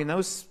model? I mean,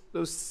 those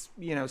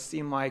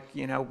seem like,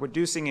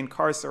 reducing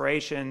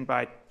incarceration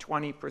by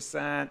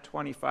 20%,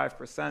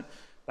 25%.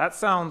 That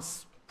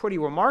sounds pretty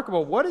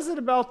remarkable. What is it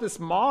about this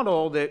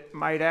model that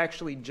might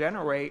actually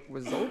generate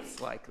results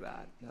like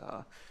that?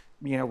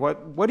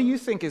 What do you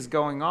think is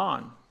going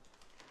on?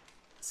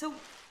 So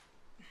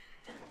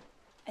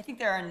I think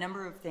there are a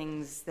number of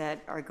things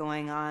that are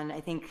going on. I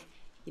think,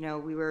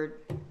 we were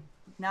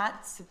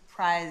not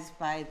surprised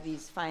by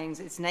these findings.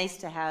 It's nice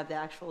to have the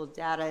actual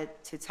data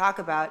to talk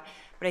about,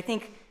 but I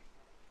think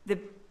the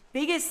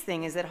biggest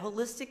thing is that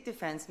holistic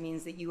defense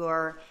means that you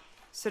are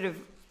sort of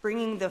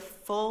bringing the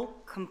full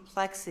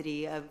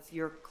complexity of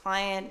your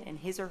client and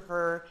his or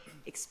her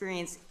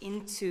experience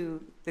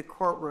into the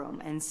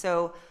courtroom. And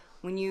so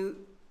when you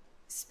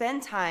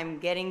spend time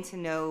getting to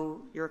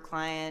know your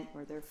client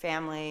or their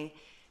family,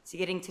 so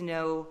getting to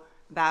know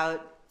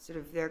about sort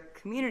of their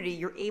community,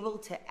 you're able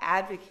to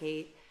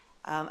advocate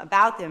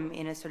about them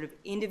in a sort of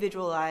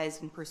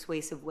individualized and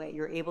persuasive way.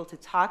 You're able to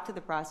talk to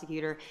the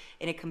prosecutor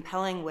in a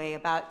compelling way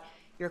about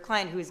your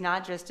client, who is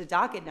not just a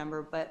docket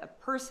number, but a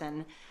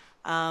person.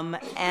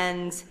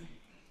 And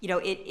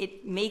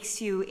it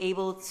makes you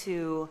able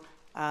to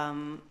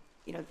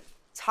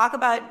talk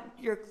about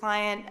your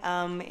client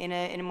in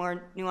a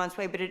more nuanced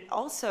way. But it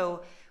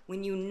also,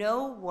 when you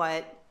know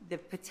what the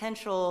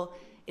potential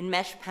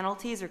enmeshed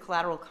penalties or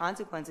collateral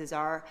consequences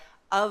are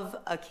of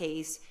a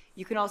case,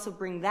 you can also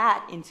bring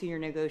that into your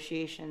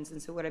negotiations. And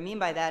so what I mean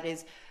by that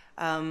is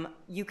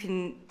you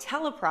can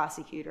tell a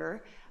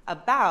prosecutor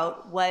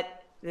about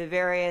what the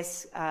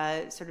various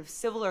sort of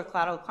civil or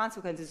collateral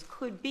consequences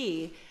could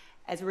be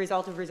as a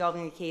result of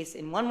resolving a case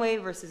in one way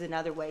versus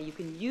another way. You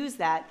can use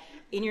that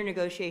in your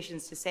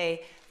negotiations to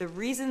say, the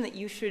reason that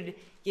you should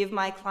give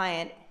my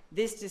client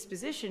this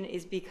disposition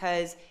is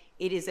because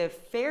it is a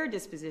fair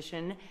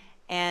disposition,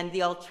 and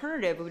the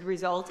alternative would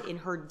result in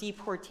her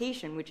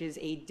deportation, which is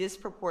a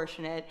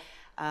disproportionate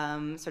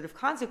sort of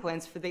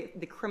consequence for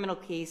the criminal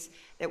case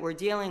that we're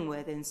dealing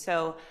with. And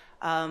so,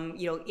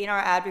 in our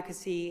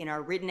advocacy, in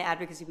our written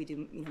advocacy, we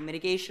do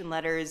mitigation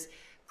letters,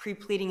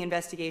 pre-pleading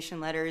investigation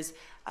letters.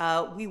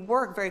 We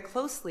work very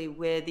closely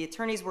with the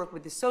attorneys, work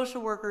with the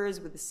social workers,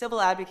 with the civil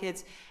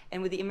advocates,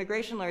 and with the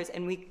immigration lawyers,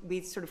 and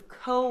we sort of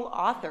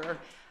co-author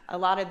a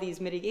lot of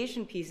these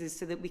mitigation pieces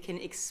so that we can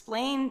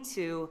explain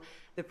to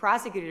the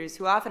prosecutors,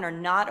 who often are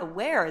not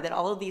aware that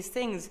all of these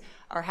things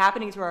are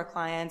happening to our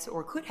clients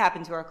or could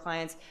happen to our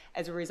clients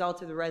as a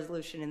result of the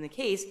resolution in the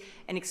case,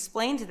 and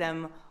explain to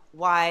them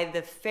why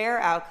the fair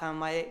outcome,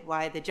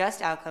 why the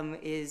just outcome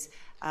is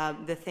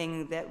the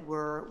thing that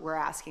we're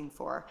asking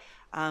for.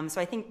 So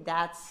I think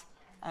that's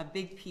a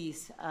big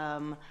piece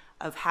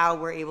of how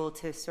we're able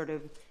to sort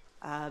of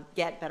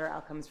get better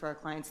outcomes for our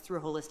clients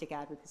through holistic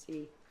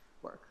advocacy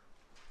work.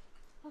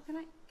 Well, can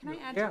I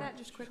add to that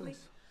just quickly?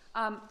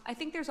 I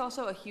think there's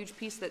also a huge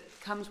piece that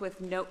comes with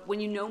when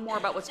you know more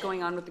about what's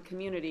going on with the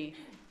community,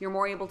 you're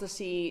more able to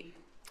see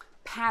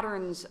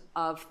patterns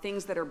of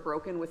things that are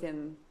broken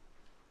within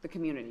the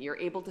community. You're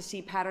able to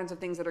see patterns of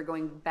things that are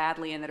going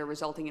badly and that are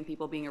resulting in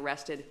people being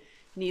arrested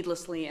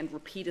needlessly and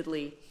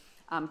repeatedly.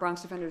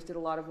 Bronx Defenders did a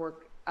lot of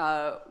work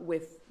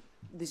with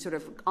the sort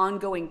of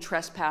ongoing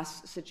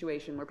trespass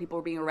situation where people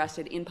were being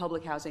arrested in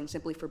public housing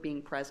simply for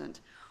being present.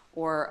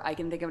 Or I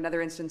can think of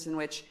another instance in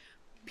which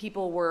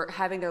people were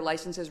having their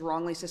licenses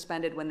wrongly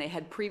suspended when they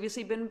had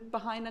previously been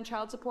behind on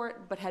child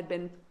support but had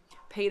been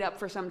paid up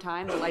for some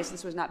time. The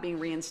license was not being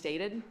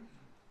reinstated.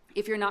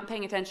 If you're not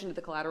paying attention to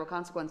the collateral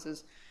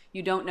consequences,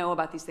 you don't know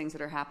about these things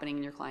that are happening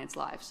in your clients'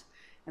 lives.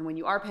 And when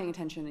you are paying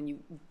attention and you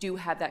do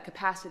have that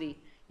capacity,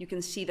 you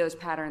can see those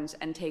patterns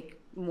and take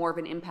more of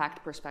an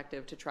impact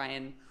perspective to try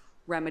and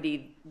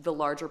remedy the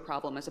larger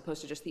problem as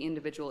opposed to just the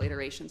individual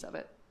iterations of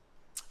it.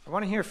 I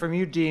want to hear from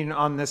you, Dean,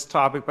 on this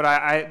topic,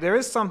 but there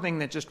is something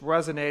that just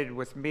resonated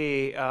with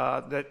me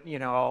that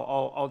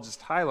I'll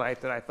just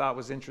highlight that I thought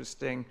was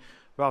interesting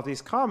about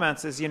these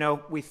comments is,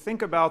 we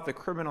think about the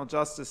criminal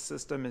justice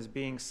system as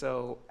being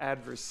so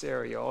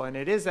adversarial, and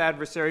it is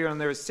adversarial,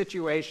 and there's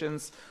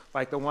situations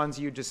like the ones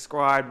you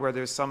described where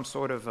there's some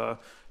sort of a,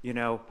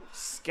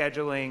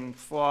 scheduling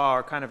flaw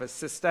or kind of a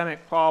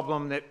systemic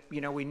problem that,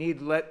 we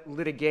need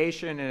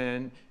litigation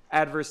and an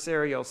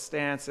adversarial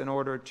stance in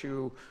order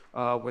to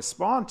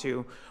respond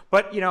to.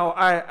 But,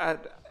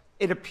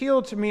 it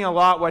appealed to me a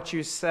lot what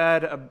you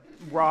said,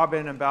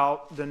 Robyn,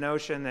 about the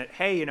notion that,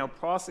 hey,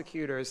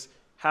 prosecutors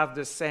have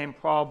the same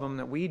problem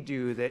that we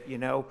do, that,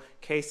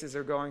 cases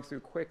are going through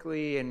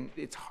quickly and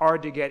it's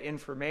hard to get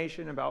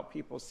information about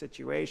people's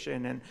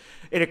situation. And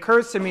it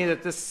occurs to me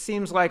that this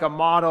seems like a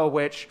model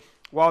which,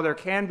 while there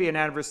can be an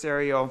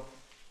adversarial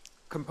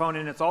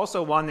component, it's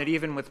also one that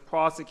even with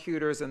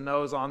prosecutors and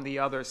those on the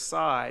other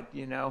side,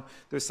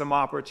 there's some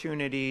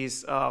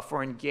opportunities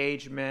for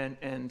engagement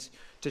and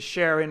to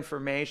share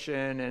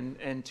information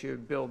and to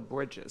build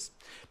bridges.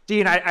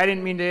 Dean, I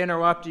didn't mean to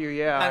interrupt you.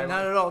 Yeah,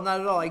 not at all,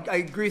 not at all. I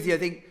agree with you. I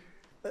think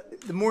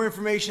the more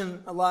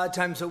information a lot of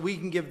times that we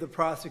can give the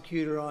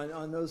prosecutor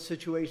on those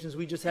situations.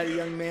 We just had a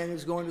young man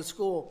who's going to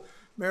school,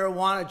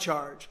 marijuana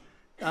charge,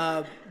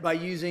 by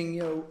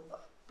using, a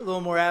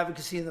little more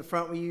advocacy in the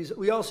front.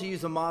 We also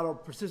use a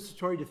model,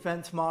 participatory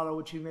defense model,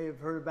 which you may have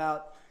heard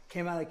about,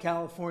 came out of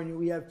California.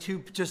 We have 2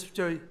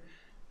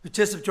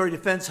 participatory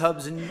defense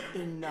hubs in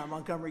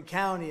Montgomery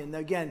County, and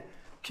again,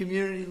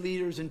 community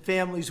leaders and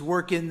families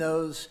work in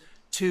those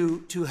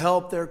to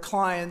help their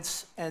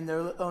clients and their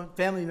own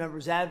family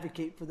members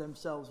advocate for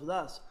themselves with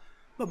us.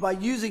 But by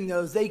using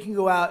those, they can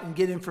go out and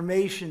get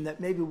information that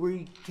maybe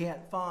we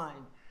can't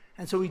find.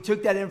 And so we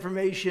took that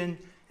information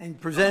and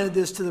presented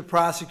this to the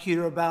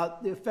prosecutor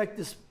about the effect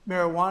this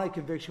marijuana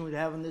conviction would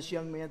have on this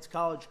young man's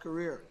college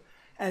career.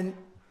 And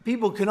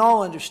people can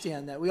all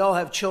understand that. We all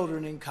have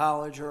children in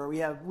college, or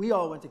we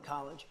all went to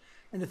college.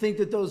 And to think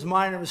that those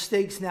minor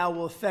mistakes now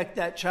will affect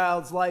that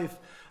child's life,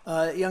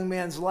 young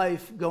man's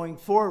life going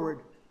forward,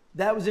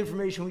 that was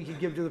information we could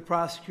give to the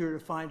prosecutor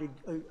to find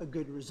a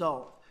good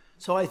result.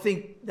 So I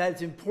think that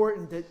it's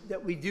important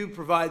that we do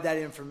provide that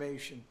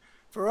information.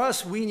 For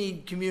us, we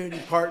need community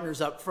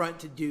partners up front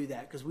to do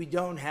that, because we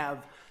don't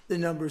have the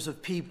numbers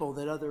of people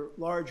that other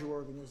larger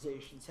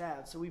organizations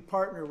have. So we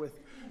partner with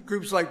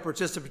groups like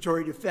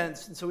Participatory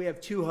Defense, and so we have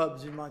 2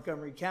 hubs in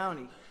Montgomery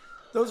County.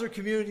 Those are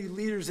community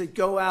leaders that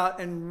go out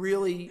and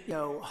really,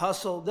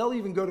 hustle. They'll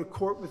even go to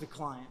court with a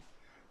client.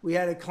 We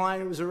had a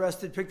client who was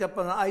arrested, picked up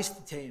on an ICE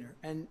detainer,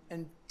 and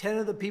 10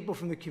 of the people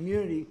from the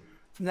community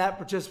from that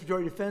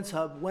Participatory Defense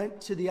hub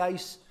went to the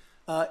ICE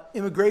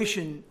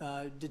immigration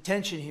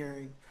detention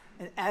hearing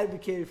and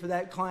advocated for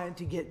that client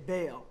to get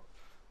bail.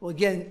 Well,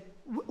 again,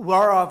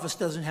 our office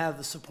doesn't have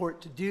the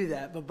support to do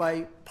that, but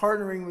by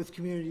partnering with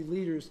community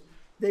leaders,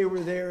 they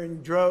were there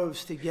in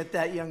droves to get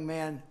that young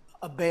man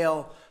a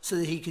bail so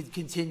that he could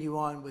continue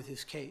on with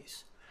his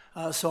case.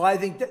 So I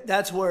think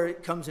that's where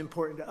it comes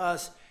important to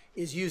us,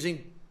 is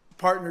using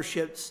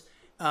partnerships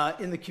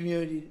in the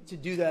community to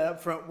do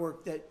that upfront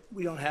work that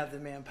we don't have the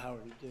manpower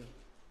to do.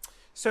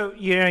 So,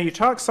 you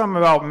talk some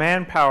about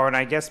manpower, and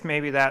I guess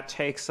maybe that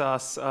takes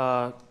us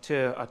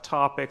to a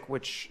topic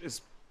which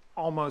is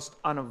almost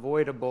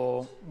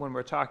unavoidable when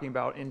we're talking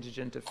about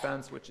indigent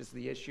defense, which is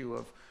the issue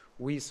of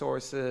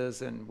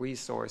resources and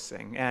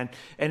resourcing.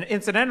 And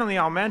incidentally,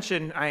 I'll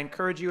mention, I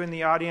encourage you in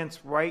the audience,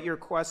 write your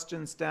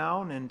questions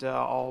down, and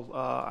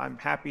I'm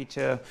happy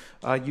to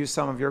use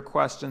some of your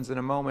questions in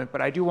a moment.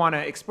 But I do want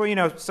to explain,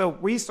 so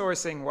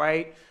resourcing,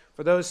 right?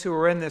 For those who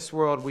are in this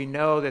world, we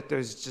know that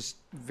there's just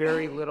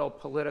very little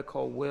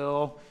political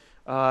will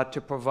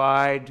to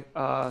provide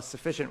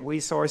sufficient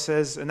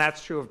resources, and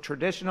that's true of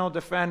traditional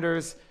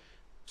defenders,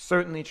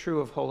 certainly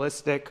true of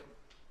holistic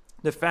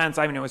defense.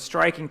 I mean, it was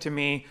striking to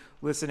me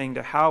listening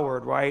to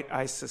Howard, right?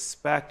 I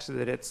suspect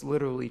that it's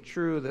literally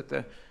true that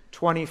the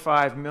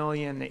 $25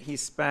 million that he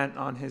spent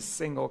on his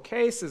single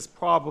case is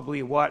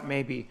probably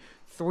maybe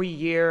 3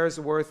 years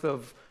worth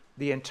of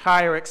the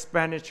entire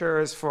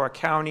expenditures for a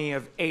county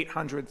of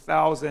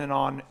 800,000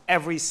 on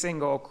every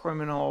single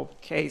criminal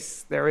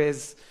case there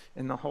is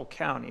in the whole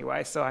county,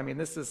 right? So, I mean,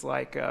 this is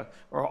like,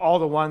 or all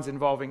the ones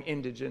involving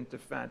indigent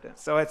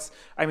defendants. So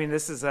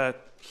this is a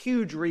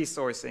huge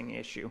resourcing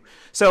issue.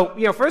 So,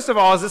 first of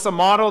all, is this a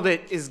model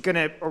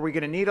that are we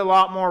gonna need a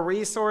lot more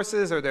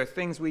resources? Are there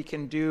things we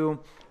can do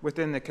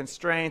within the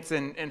constraints?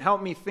 And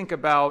help me think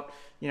about,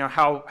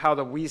 how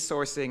the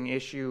resourcing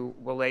issue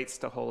relates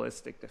to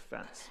holistic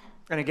defense.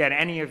 And again,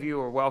 any of you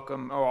are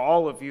welcome, or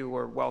all of you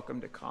are welcome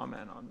to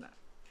comment on that.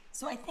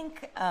 So I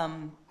think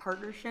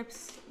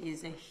partnerships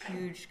is a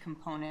huge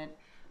component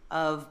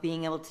of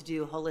being able to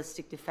do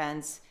holistic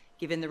defense,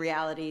 given the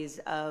realities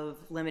of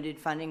limited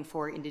funding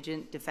for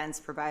indigent defense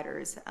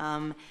providers.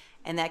 And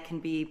that can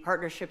be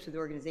partnerships with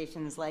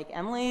organizations like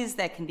Emily's,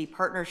 that can be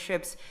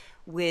partnerships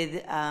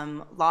with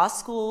law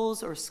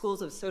schools or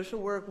schools of social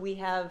work. We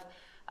have,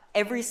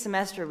 every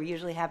semester, we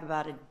usually have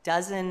about a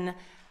dozen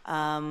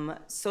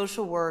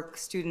social work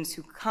students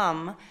who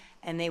come,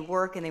 and they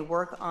work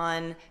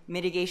on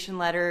mitigation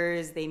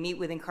letters. They meet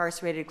with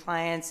incarcerated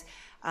clients.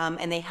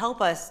 and they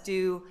help us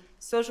do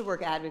social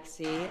work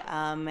advocacy,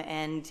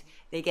 and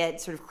they get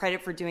sort of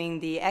credit for doing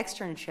the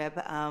externship,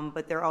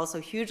 but they're also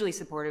hugely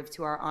supportive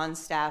to our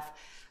on-staff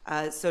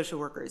social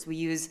workers. We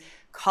use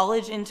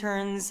college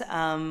interns,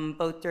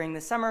 both during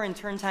the summer and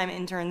term time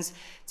interns,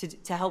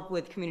 to help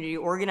with community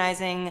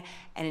organizing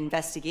and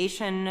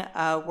investigation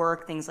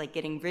work, things like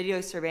getting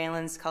video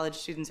surveillance. College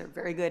students are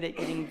very good at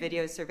getting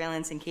video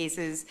surveillance in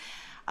cases.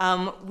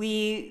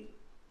 We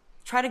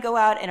try to go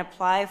out and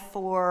apply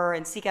for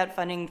and seek out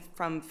funding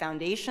from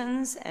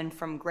foundations and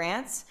from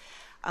grants.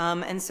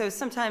 And so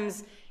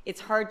sometimes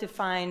it's hard to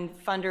find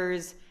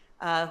funders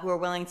who are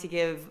willing to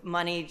give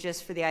money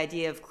just for the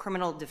idea of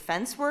criminal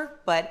defense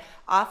work, but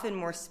often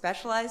more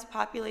specialized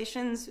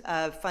populations,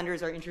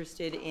 funders are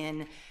interested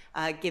in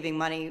giving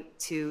money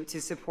to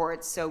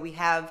support. So we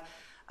have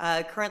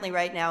currently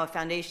right now a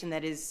foundation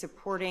that is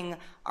supporting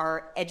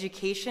our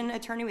education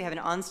attorney. We have an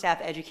on-staff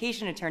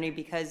education attorney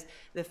because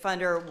the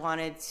funder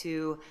wanted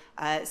to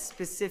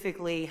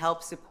specifically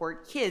help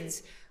support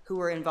kids who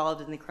are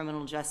involved in the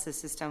criminal justice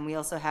system. We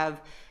also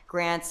have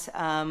grants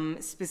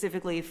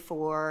specifically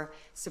for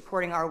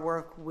supporting our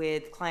work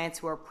with clients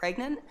who are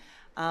pregnant.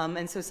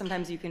 And so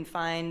sometimes you can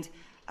find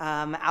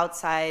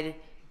outside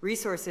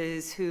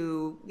resources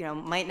who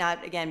might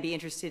not, again, be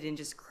interested in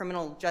just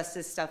criminal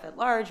justice stuff at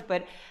large,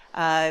 but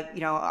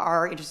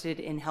are interested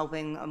in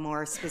helping a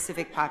more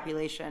specific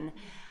population.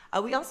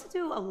 We also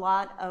do a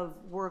lot of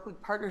work with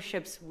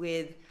partnerships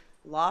with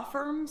law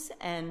firms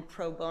and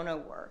pro bono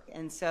work.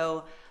 And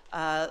so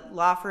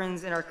law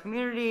firms in our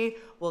community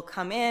will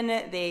come in.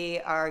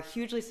 They are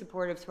hugely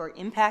supportive to our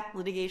impact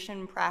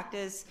litigation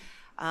practice.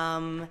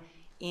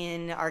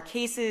 In our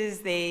cases,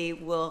 they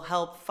will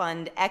help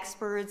fund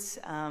experts,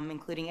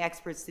 including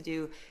experts to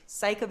do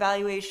psych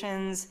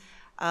evaluations.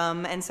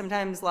 And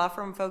sometimes law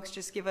firm folks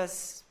just give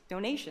us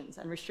donations,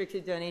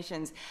 unrestricted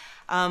donations.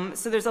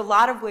 So there's a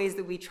lot of ways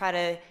that we try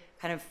to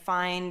kind of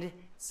find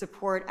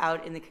support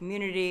out in the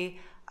community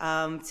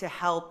to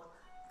help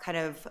kind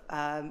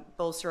of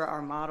bolster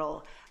our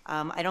model.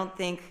 I don't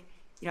think,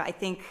 I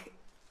think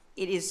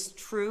it is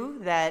true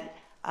that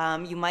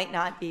you might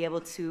not be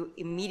able to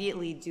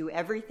immediately do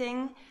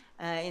everything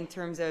in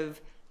terms of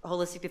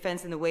holistic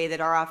defense in the way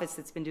that our office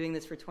that's been doing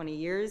this for 20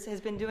 years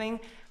has been doing,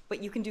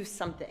 but you can do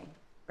something,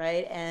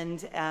 right?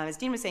 And as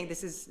Dean was saying,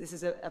 this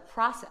is a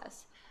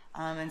process.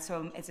 And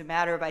so it's a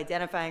matter of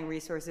identifying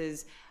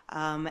resources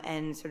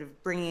and sort of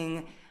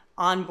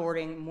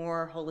onboarding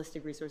more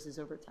holistic resources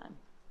over time.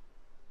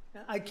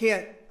 I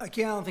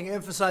don't think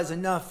emphasize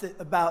enough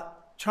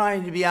about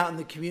trying to be out in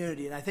the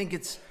community. And I think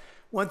it's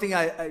one thing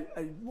I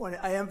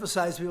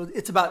emphasize to people,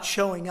 it's about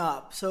showing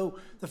up. So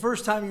the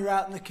first time you're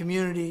out in the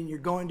community and you're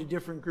going to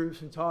different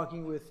groups and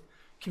talking with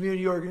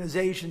community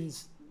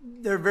organizations,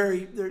 they're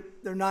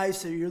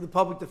nice. You're the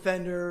public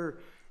defender,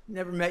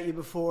 never met you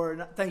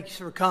before, thanks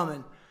for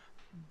coming.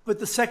 But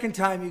the second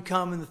time you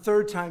come and the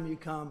third time you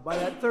come, by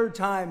that third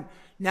time,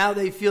 now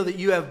they feel that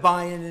you have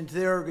buy-in into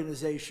their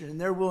organization and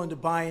they're willing to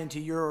buy into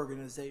your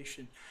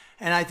organization.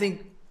 And I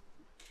think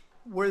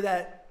where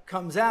that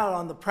comes out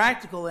on the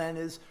practical end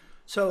is,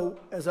 so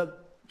as a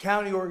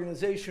county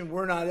organization,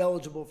 we're not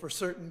eligible for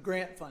certain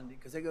grant funding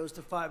because it goes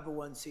to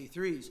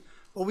 501c3s.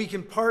 But we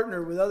can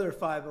partner with other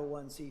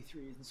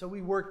 501c3s. And so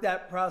we work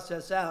that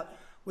process out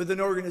with an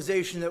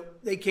organization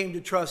that they came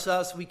to trust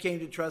us, we came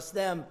to trust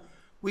them.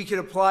 We could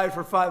apply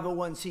for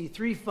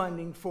 501c3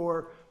 funding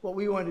for what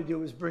we wanted to do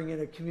was bring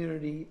in a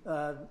community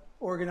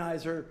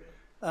organizer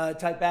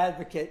type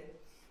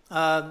advocate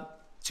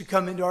to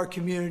come into our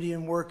community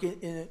and work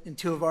in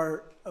two of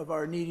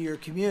our needier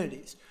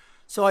communities.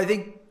 So I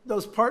think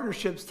those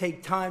partnerships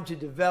take time to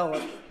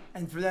develop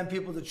and for them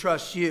people to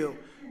trust you.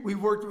 We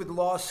worked with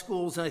law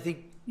schools and I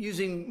think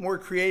using more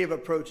creative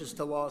approaches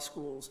to law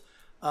schools.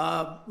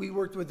 We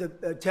worked with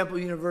the Temple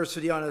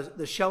University on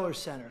the Scheller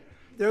Center.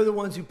 They're the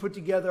ones who put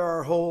together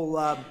our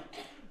whole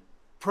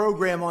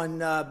program on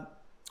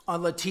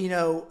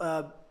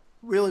Latino.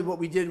 Really what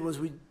we did was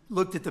we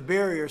looked at the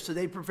barriers. So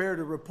they prepared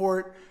a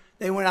report.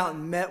 They went out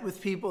and met with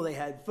people. They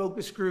had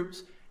focus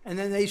groups. And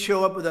then they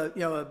show up with a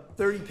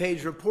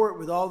 30-page report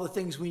with all the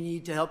things we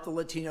need to help the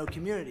Latino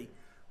community.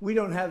 We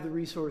don't have the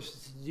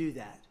resources to do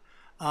that.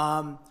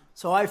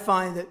 So I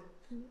find that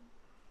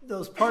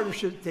those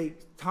partnerships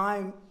take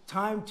time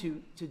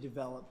to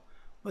develop,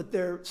 but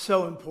they're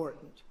so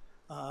important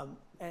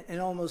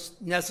and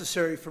almost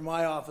necessary for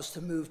my office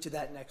to move to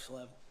that next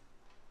level.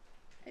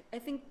 I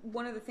think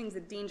one of the things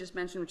that Dean just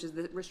mentioned, which is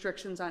the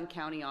restrictions on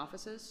county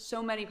offices.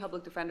 So many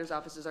public defenders'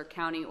 offices are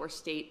county or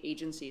state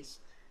agencies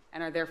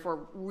and are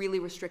therefore really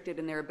restricted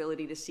in their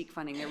ability to seek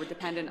funding. They were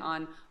dependent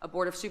on a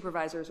board of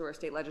supervisors or a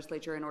state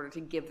legislature in order to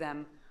give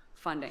them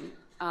funding.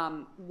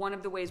 One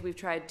of the ways we've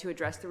tried to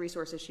address the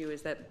resource issue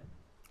is that,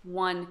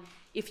 one,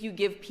 if you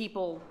give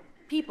people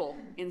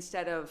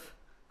instead of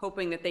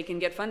hoping that they can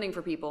get funding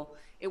for people,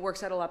 it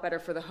works out a lot better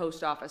for the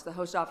host office. The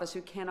host office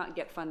who cannot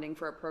get funding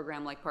for a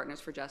program like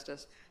Partners for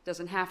Justice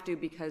doesn't have to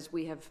because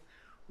we have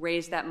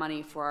raised that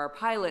money for our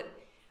pilot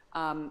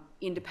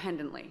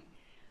independently.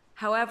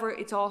 However,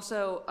 it's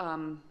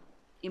also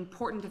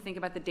important to think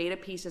about the data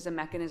piece as a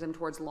mechanism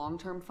towards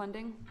long-term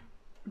funding,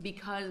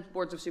 because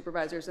boards of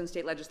supervisors and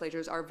state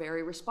legislatures are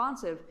very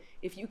responsive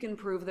if you can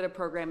prove that a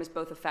program is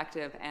both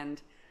effective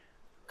and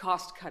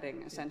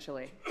cost-cutting,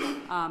 essentially.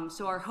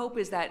 So our hope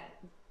is that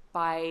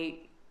by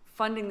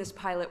funding this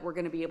pilot, we're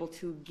going to be able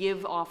to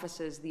give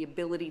offices the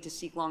ability to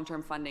seek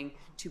long-term funding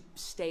to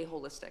stay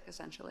holistic,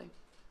 essentially.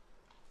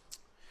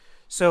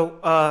 So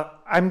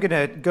I'm going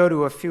to go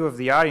to a few of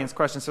the audience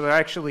questions. So there are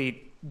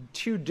actually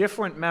two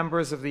different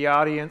members of the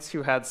audience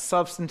who had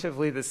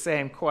substantively the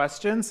same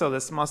question. So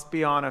this must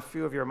be on a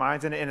few of your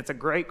minds, and it's a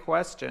great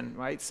question,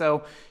 right?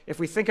 So if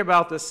we think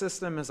about the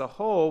system as a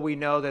whole, we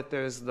know that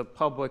there's the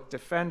public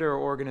defender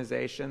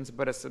organizations,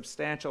 but a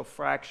substantial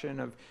fraction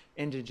of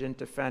indigent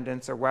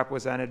defendants are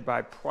represented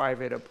by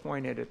private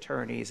appointed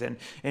attorneys. And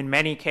in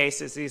many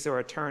cases, these are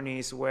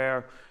attorneys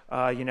where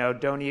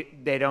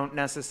they don't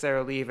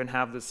necessarily even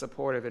have the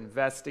support of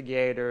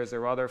investigators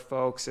or other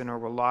folks and are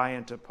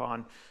reliant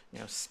upon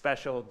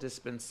special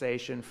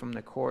dispensation from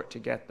the court to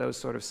get those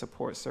sort of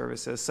support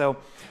services. So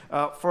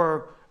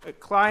for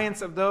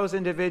clients of those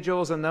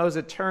individuals and those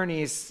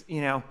attorneys,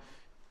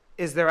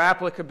 is there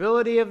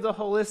applicability of the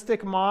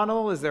holistic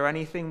model? Is there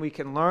anything we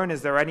can learn?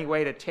 Is there any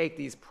way to take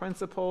these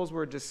principles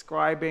we're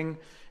describing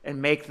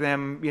and make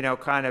them,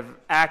 kind of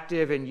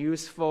active and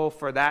useful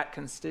for that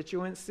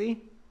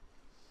constituency?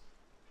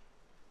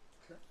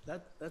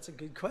 That's a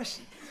good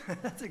question.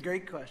 That's a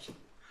great question.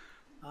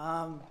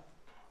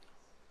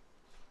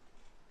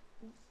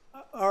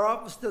 Our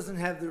office doesn't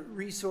have the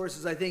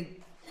resources. I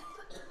think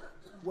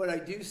what I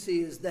do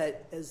see is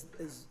that as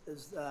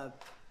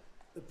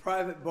the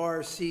private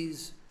bar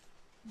sees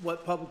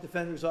what public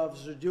defender's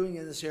offices are doing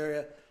in this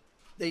area,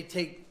 they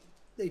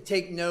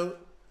take note,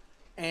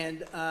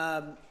 and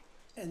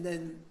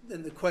then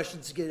the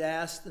questions get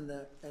asked and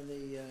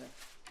the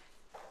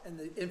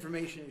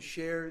information is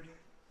shared.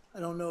 I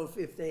don't know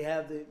if they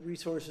have the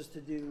resources to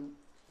do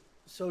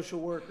social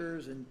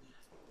workers and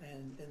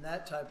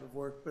that type of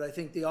work, but I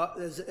think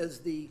as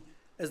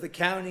the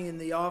county and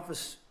the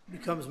office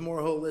becomes more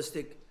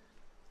holistic,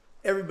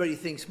 everybody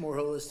thinks more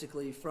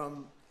holistically,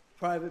 from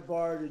private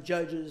bar to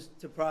judges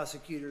to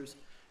prosecutors,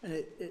 and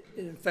it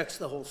infects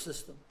the whole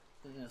system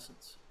in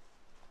essence.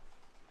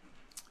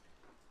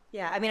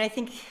 Yeah, I mean, I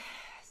think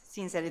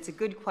Steen said it's a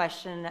good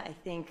question. I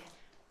think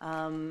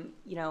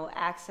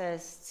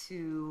access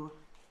to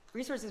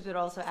resources, but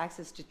also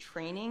access to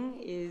training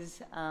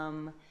is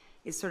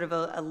sort of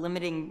a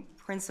limiting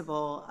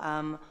principle.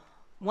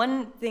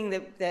 One thing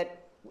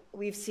that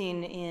we've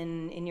seen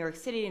in New York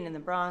City and in the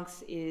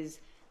Bronx is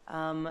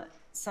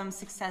some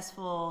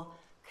successful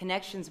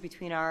connections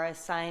between our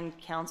assigned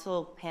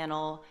counsel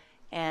panel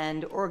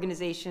and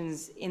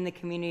organizations in the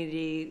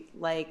community,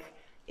 like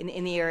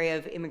in the area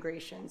of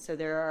immigration. So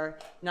there are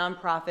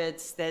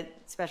nonprofits that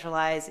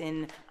specialize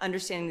in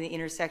understanding the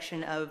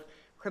intersection of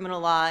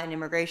criminal law and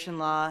immigration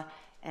law,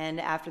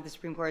 and after the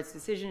Supreme Court's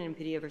decision in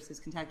Padilla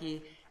versus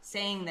Kentucky,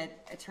 saying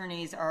that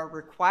attorneys are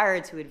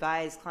required to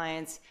advise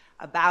clients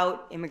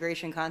about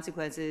immigration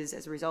consequences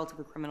as a result of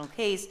a criminal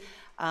case,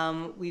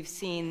 we've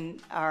seen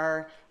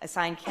our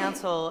assigned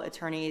counsel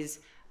attorneys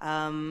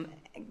kind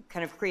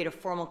of create a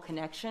formal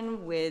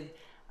connection with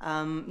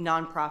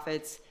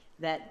nonprofits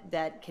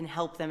that can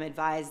help them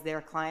advise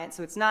their clients.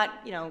 So it's not,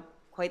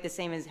 quite the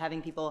same as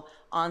having people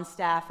on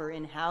staff or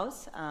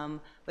in-house,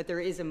 but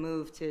there is a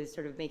move to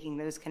sort of making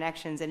those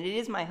connections. And it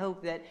is my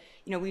hope that,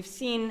 we've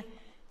seen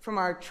from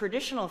our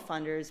traditional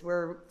funders,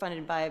 we're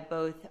funded by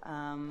both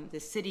the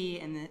city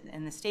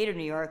and the state of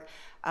New York,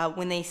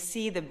 when they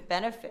see the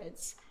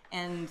benefits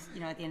and,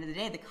 at the end of the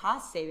day, the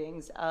cost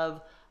savings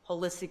of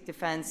holistic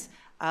defense.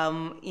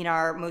 In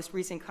our most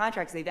recent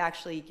contracts, they've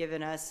actually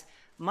given us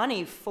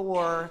money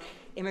for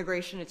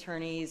immigration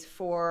attorneys,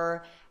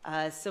 for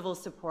civil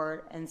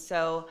support. And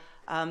so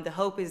the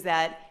hope is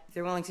that if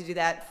they're willing to do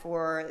that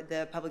for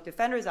the public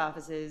defender's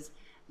offices,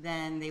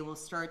 then they will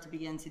start to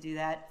begin to do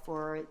that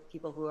for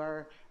people who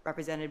are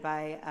represented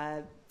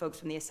by folks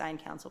from the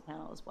assigned counsel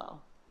panel as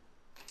well.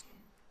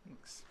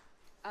 Thanks.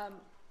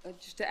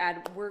 Just to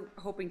add, we're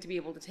hoping to be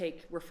able to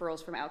take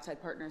referrals from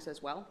outside partners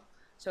as well.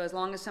 So as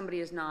long as somebody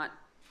is not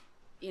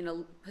in a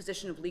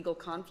position of legal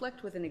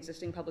conflict with an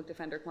existing public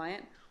defender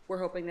client, we're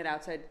hoping that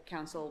outside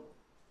counsel,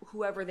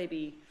 whoever they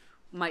be,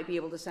 might be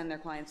able to send their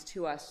clients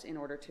to us in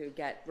order to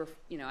get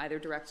either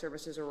direct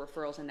services or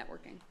referrals and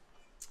networking.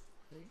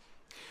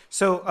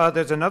 So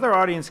there's another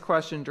audience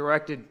question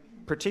directed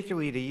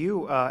particularly to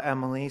you,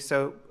 Emily.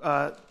 So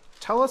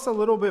tell us a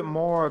little bit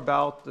more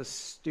about the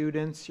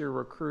students you're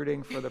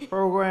recruiting for the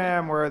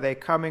program. Where are they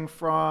coming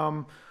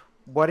from?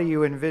 What do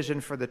you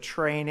envision for the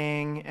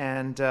training?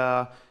 And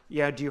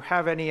do you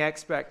have any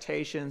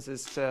expectations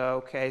as to,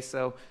 okay,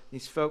 so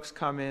these folks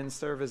come in,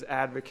 serve as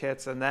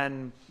advocates, and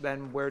then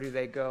where do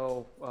they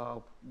go?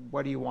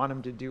 What do you want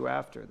them to do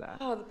after that?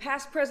 Oh, the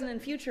past, present,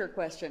 and future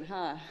question,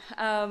 huh?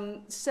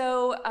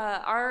 So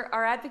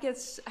our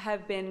advocates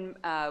have been,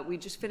 we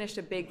just finished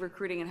a big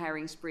recruiting and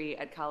hiring spree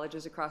at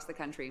colleges across the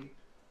country.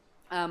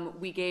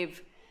 We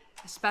gave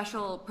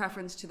special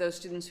preference to those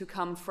students who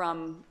come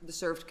from the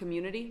served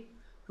community,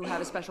 who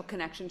have a special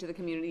connection to the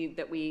community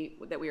that we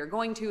are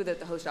going to, that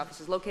the host office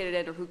is located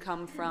in, or who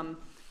come from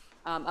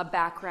a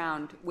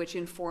background which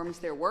informs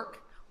their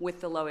work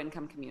with the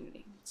low-income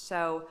community.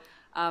 So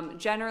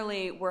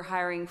generally, we're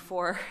hiring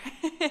for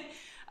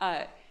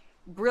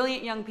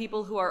brilliant young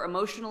people who are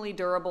emotionally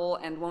durable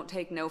and won't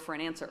take no for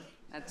an answer.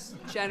 That's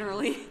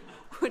generally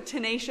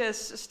tenacious,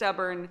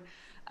 stubborn,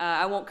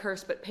 I won't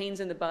curse, but pains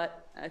in the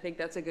butt. I think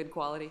that's a good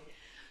quality.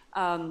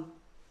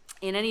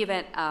 In any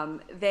event,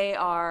 they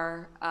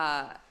are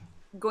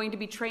going to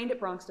be trained at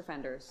Bronx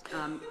Defenders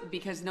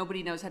because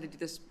nobody knows how to do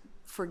this,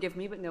 forgive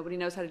me, but nobody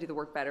knows how to do the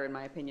work better, in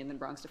my opinion, than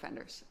Bronx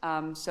Defenders.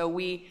 So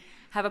we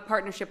have a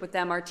partnership with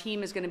them. Our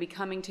team is going to be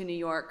coming to New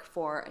York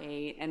for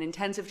an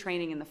intensive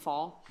training in the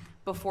fall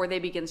before they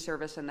begin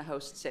service in the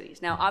host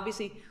cities. Now,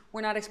 obviously,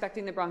 we're not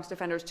expecting the Bronx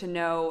Defenders to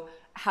know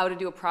how to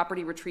do a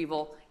property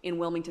retrieval in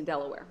Wilmington,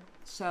 Delaware.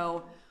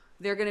 So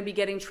they're going to be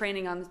getting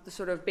training on the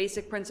sort of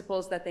basic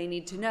principles that they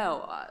need to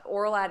know,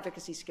 oral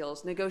advocacy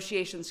skills,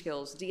 negotiation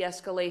skills,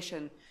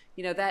 de-escalation,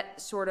 you know, that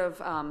sort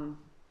of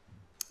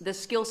the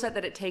skill set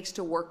that it takes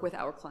to work with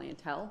our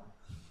clientele,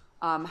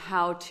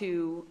 how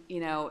to, you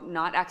know,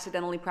 not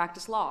accidentally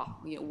practice law.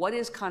 You know, what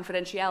is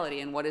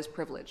confidentiality and what is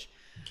privilege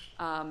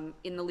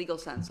in the legal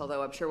sense,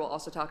 although I'm sure we'll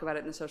also talk about it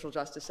in the social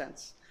justice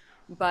sense.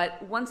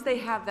 But once they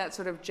have that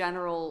sort of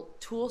general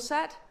tool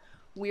set,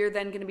 we're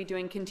then going to be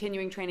doing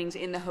continuing trainings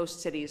in the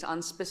host cities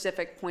on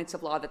specific points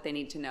of law that they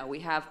need to know. We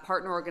have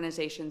partner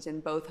organizations in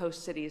both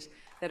host cities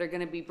that are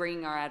going to be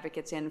bringing our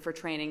advocates in for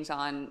trainings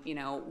on, you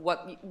know,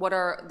 what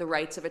are the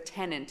rights of a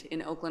tenant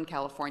in Oakland,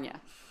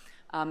 California,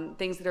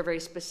 things that are very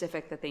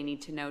specific that they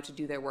need to know to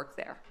do their work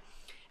there.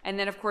 And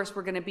then, of course,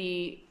 we're going to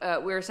be,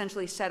 we're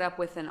essentially set up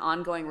with an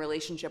ongoing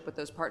relationship with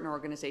those partner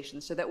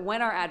organizations so that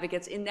when our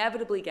advocates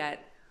inevitably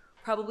get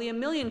probably a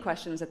million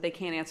questions that they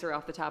can't answer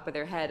off the top of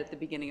their head at the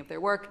beginning of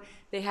their work,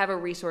 they have a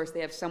resource, they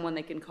have someone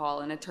they can call,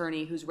 an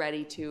attorney who's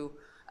ready to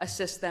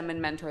assist them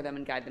and mentor them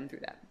and guide them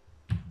through that.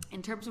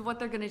 In terms of what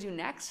they're going to do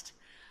next,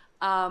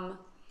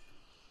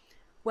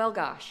 well,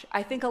 gosh,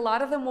 I think a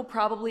lot of them will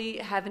probably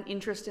have an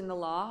interest in the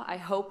law. I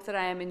hope that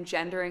I am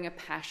engendering a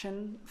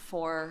passion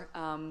for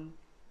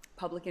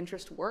public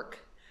interest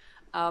work.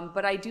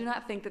 But I do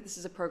not think that this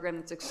is a program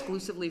that's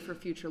exclusively for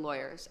future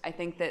lawyers. I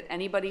think that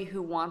anybody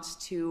who wants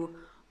to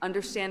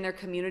understand their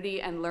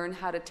community and learn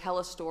how to tell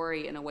a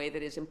story in a way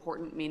that is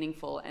important,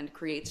 meaningful, and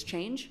creates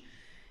change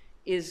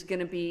is going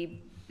to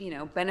be, you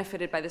know,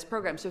 benefited by this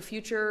program. So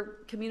future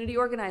community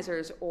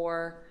organizers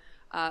or,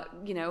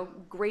 you know,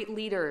 great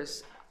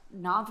leaders,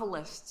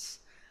 novelists,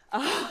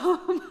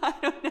 I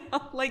don't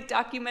know, like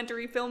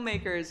documentary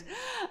filmmakers,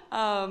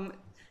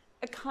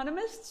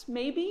 economists,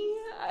 maybe?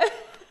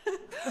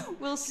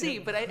 We'll see,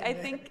 but I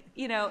think,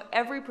 you know,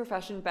 every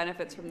profession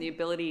benefits from the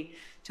ability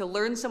to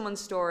learn someone's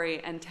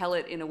story and tell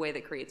it in a way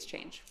that creates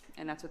change,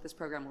 and that's what this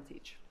program will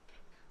teach.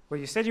 Well,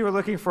 you said you were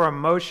looking for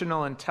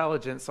emotional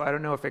intelligence, so I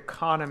don't know if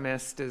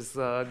economist is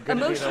going to be the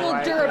Emotional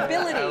right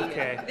durability.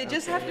 Okay. They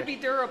just have to be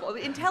durable.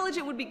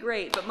 Intelligent would be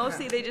great, but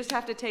mostly they just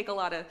have to take a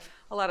lot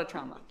of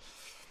trauma.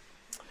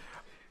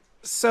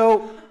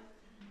 So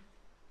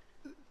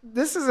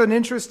this is an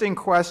interesting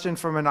question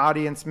from an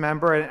audience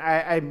member, and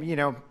I you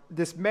know,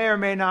 this may or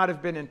may not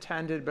have been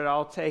intended, but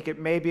I'll take it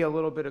maybe a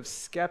little bit of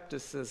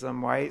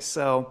skepticism, right?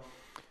 So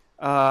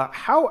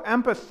how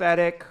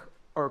empathetic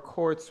are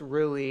courts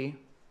really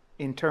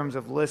in terms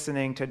of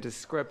listening to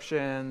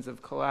descriptions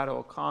of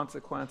collateral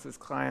consequences,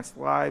 clients'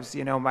 lives?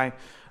 You know, my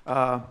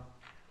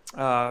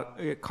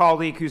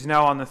colleague who's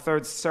now on the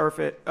Third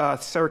Circuit,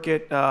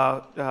 Stefanos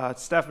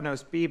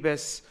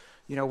Bibas,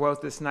 you know,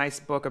 wrote this nice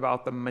book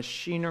about the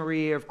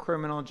machinery of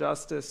criminal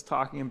justice,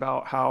 talking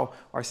about how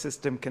our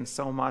system can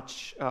so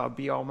much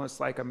be almost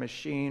like a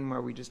machine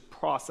where we just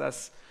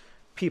process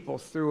people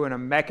through in a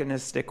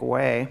mechanistic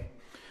way.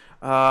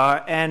 You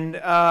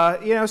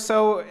know,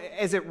 so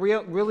is it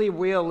really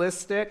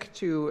realistic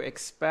to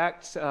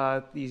expect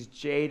these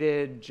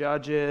jaded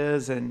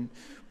judges and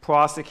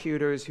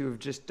prosecutors who have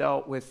just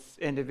dealt with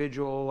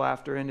individual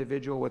after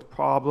individual with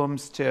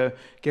problems to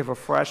give a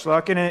fresh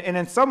look? And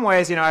in some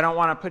ways, you know, I don't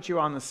want to put you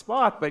on the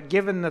spot, but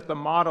given that the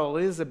model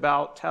is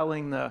about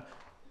telling the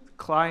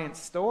client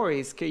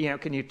stories,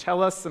 can you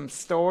tell us some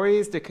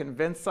stories to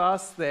convince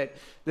us that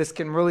this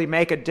can really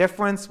make a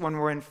difference when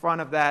we're in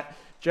front of that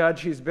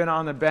judge who's been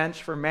on the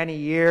bench for many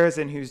years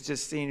and who's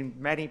just seen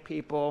many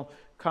people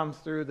come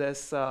through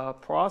this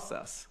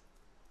process?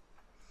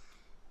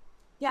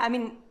 Yeah, I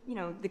mean, you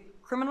know, the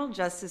criminal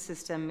justice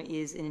system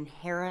is an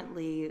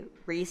inherently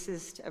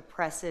racist,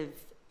 oppressive,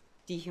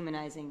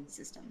 dehumanizing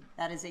system.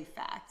 That is a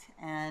fact.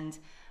 And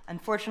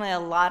unfortunately, a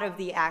lot of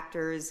the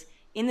actors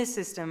in the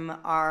system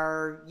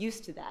are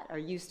used to that, are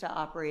used to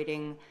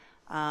operating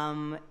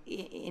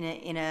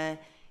in a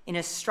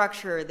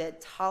structure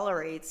that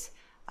tolerates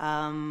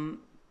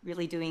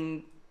really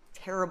doing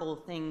terrible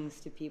things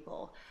to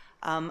people.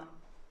 A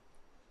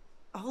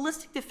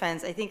holistic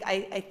defense, I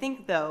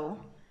think though,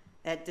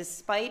 that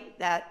despite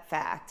that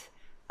fact,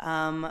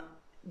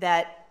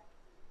 that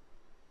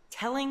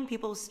telling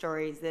people's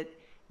stories,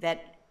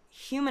 that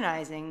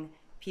humanizing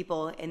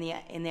people in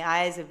the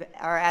eyes of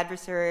our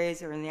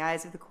adversaries or in the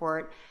eyes of the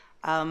court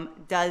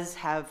does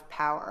have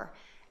power.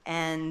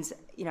 And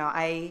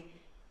I'm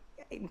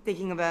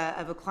thinking of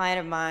a client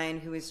of mine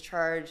who was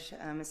charged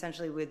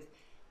essentially with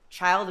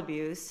child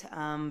abuse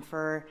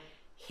for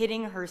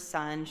hitting her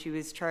son. She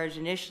was charged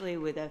initially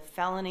with a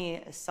felony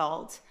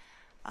assault,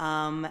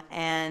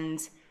 and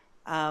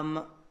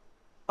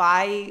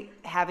by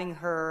having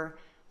her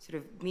sort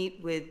of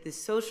meet with the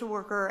social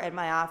worker at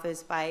my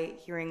office, by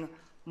hearing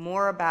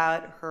more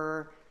about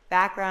her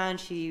background.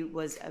 She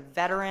was a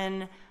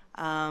veteran.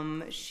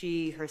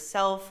 She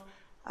herself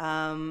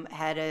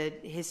had a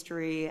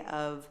history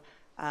of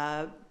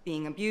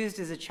being abused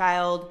as a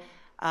child.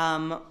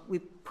 We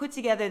put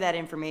together that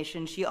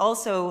information. She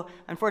also,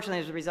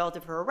 unfortunately, as a result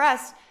of her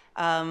arrest,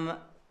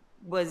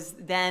 was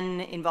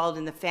then involved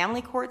in the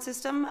family court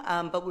system,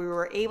 but we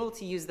were able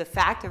to use the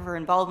fact of her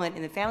involvement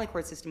in the family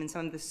court system and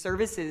some of the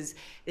services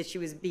that she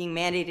was being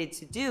mandated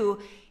to do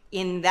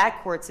in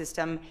that court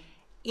system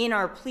in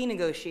our plea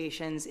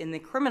negotiations in the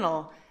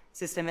criminal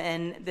system.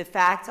 And the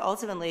fact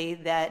ultimately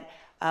that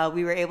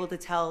we were able to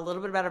tell a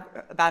little bit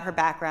about her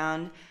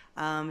background.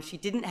 She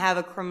didn't have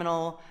a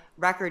criminal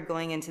record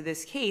going into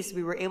this case.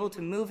 We were able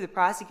to move the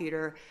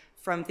prosecutor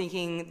from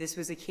thinking this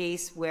was a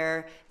case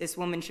where this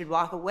woman should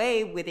walk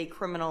away with a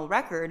criminal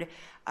record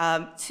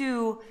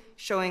to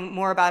showing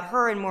more about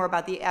her and more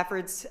about the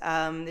efforts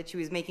that she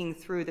was making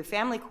through the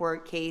family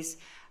court case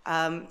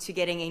to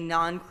getting a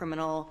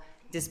non-criminal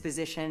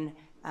disposition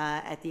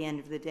at the end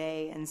of the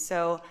day. And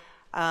so,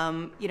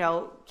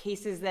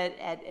 cases that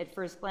at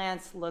first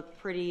glance look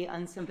pretty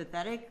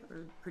unsympathetic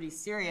or pretty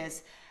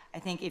serious, I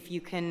think if you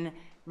can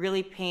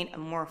really paint a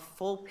more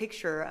full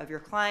picture of your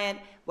client,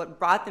 what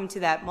brought them to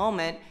that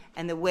moment,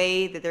 and the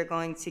way that they're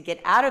going to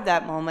get out of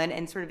that moment,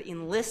 and sort of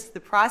enlist the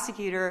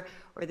prosecutor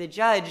or the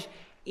judge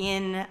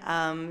in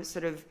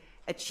sort of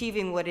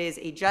achieving what is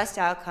a just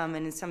outcome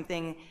and is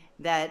something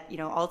that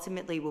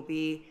ultimately will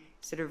be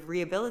sort of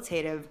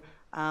rehabilitative,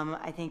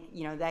 I think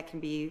that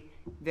can be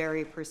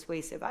very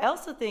persuasive. I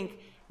also think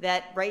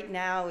that right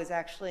now is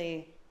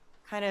actually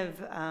kind of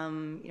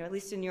at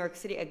least in New York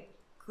City, a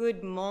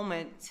good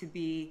moment to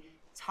be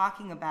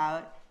talking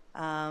about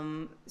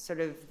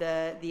sort of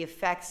the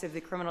effects of the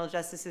criminal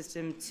justice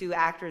system to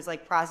actors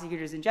like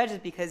prosecutors and judges,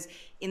 because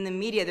in the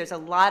media there's a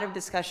lot of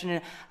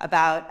discussion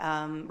about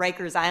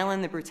Rikers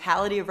Island, the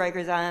brutality of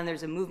Rikers Island.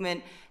 There's a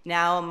movement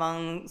now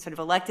among sort of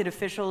elected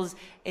officials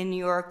in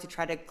New York to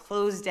try to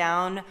close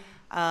down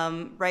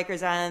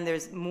Rikers Island.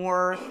 There's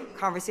more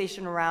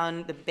conversation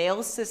around the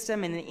bail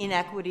system and the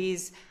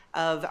inequities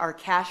of our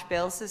cash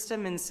bail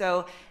system, and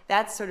so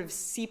that's sort of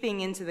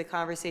seeping into the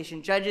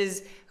conversation.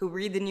 Judges who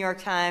read the New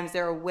York Times,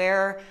 they're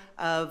aware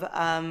of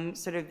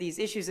sort of these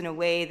issues in a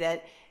way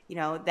that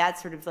that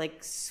sort of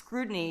like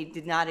scrutiny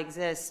did not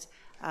exist,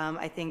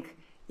 I think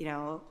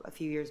a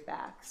few years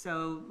back.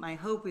 So my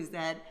hope is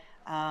that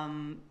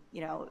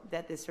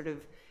that this sort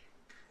of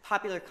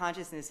popular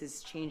consciousness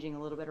is changing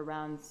a little bit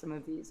around some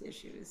of these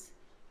issues.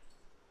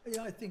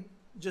 I think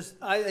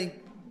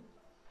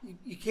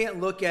you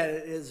can't look at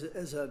it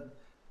as a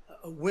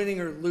winning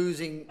or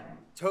losing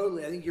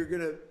totally. I think you're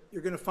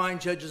gonna find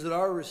judges that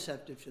are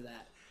receptive to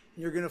that.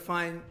 You're gonna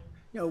find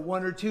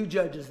one or two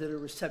judges that are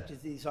receptive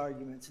to these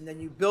arguments, and then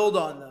you build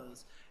on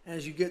those. And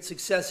as you get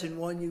success in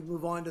one, you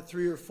move on to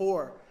 3 or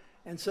 4.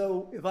 And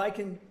so if I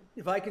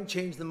can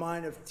change the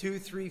mind of 2,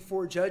 3,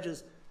 4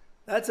 judges,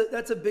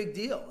 that's a big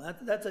deal.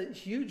 That's a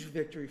huge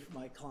victory for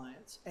my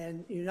clients.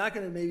 And you're not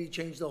going to maybe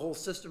change the whole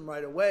system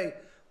right away,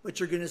 but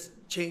you're going to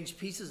change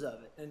pieces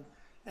of it.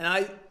 And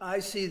I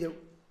see that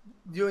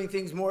doing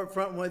things more up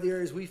front, one of the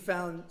areas we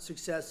found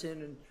success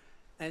in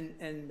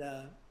and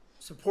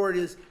support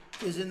is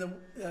in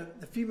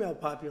the female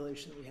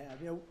population that we have.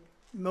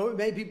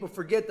 Many people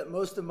forget that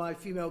most of my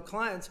female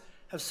clients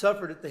have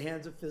suffered at the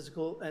hands of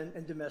physical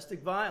and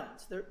domestic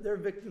violence. They're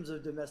victims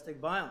of domestic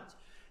violence.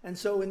 And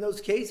so in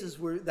those cases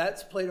where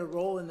that's played a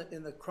role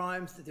in the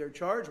crimes that they're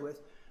charged with,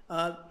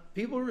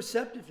 people are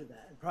receptive to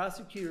that. And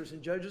prosecutors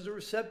and judges are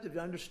receptive to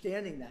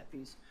understanding that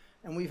piece.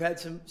 And we've had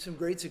some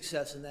great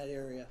success in that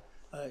area,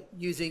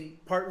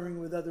 partnering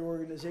with other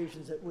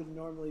organizations that wouldn't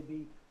normally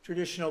be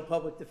traditional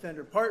public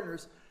defender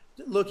partners,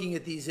 looking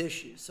at these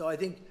issues. So I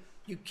think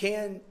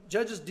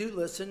judges do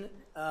listen,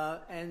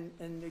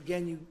 and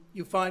again,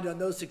 you find on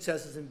those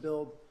successes and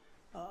build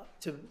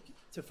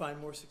to find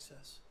more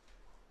success.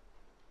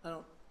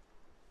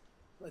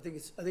 I think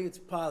it's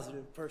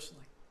positive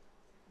personally.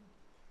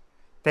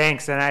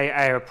 Thanks, and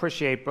I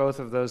appreciate both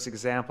of those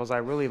examples. I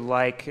really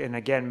like, and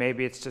again,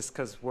 maybe it's just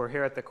because we're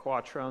here at the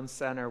Quattrone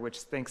Center, which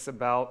thinks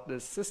about the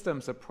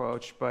systems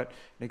approach, but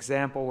an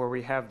example where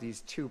we have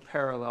these two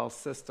parallel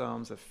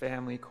systems, a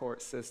family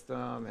court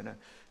system and a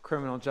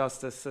criminal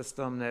justice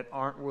system that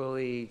aren't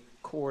really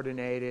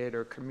coordinated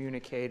or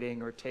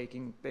communicating or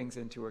taking things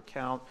into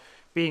account.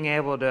 being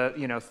able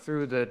to,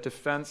 through the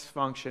defense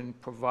function,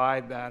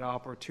 provide that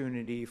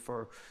opportunity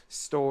for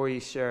story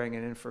sharing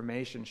and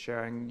information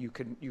sharing, you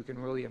can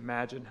really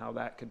imagine how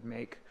that could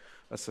make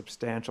a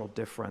substantial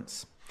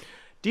difference.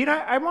 Dean,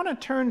 I want to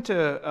turn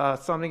to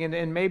something,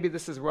 and maybe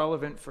this is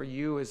relevant for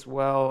you as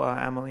well,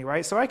 Emily,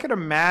 right? So I could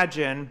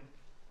imagine,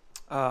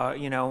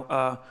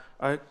 a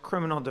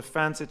criminal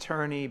defense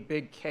attorney,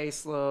 big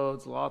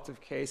caseloads, lots of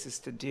cases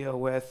to deal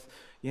with,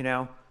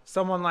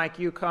 someone like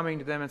you coming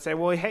to them and say,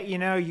 well, hey,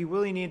 you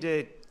really need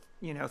to,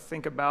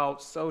 think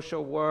about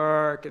social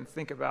work and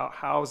think about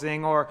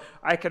housing. Or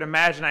I could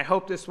imagine, I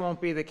hope this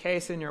won't be the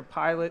case in your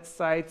pilot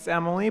sites,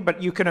 Emily,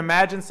 but you can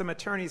imagine some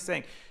attorneys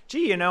saying,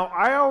 gee,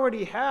 I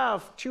already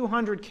have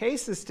 200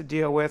 cases to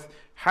deal with.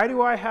 How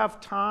do I have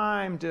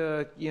time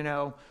to,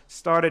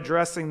 start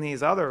addressing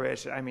these other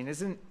issues? I mean,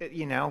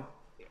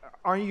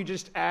 aren't you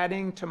just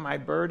adding to my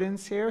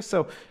burdens here?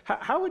 So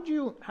how would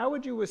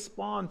you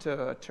respond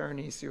to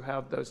attorneys who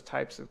have those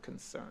types of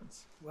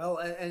concerns? Well,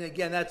 and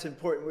again, that's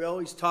important. We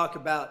always talk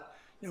about,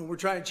 we're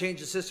trying to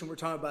change the system. We're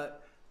talking about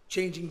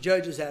changing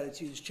judges'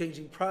 attitudes,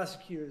 changing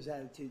prosecutors'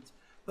 attitudes.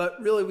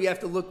 But really, we have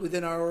to look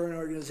within our own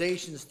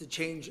organizations to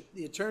change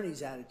the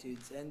attorneys'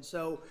 attitudes. And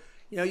so,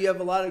 you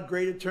have a lot of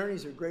great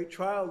attorneys or great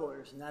trial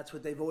lawyers, and that's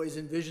what they've always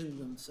envisioned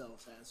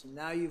themselves as. And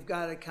now you've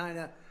got to kind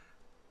of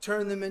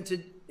turn them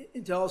into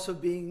also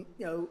being,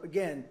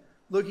 again,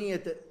 looking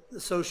at the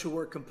social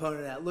work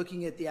component of that,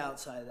 looking at the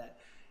outside of that.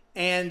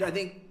 And I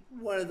think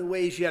one of the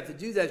ways you have to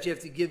do that is you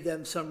have to give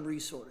them some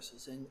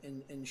resources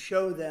and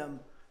show them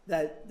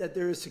that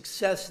there is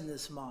success in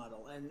this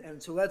model.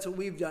 And so that's what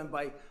we've done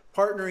by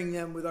partnering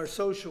them with our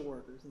social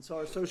workers. And so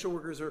our social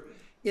workers are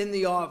in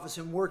the office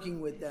and working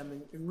with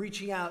them and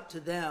reaching out to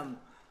them.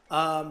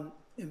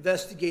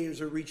 Investigators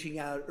are reaching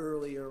out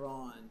earlier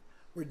on.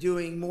 We're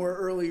doing more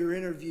earlier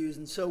interviews,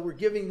 and so we're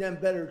giving them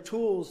better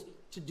tools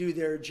to do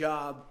their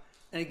job.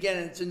 And again,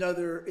 it's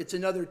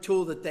another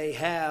tool that they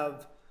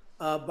have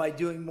by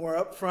doing more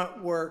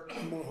upfront work,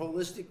 more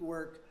holistic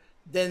work.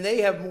 Then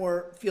they have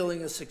more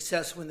feeling of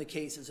success when the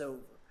case is over.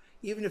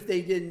 Even if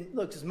they didn't,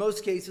 look, because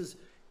most cases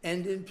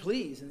end in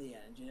pleas in the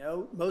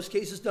end, Most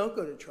cases don't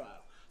go to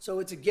trial. So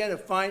it's, again,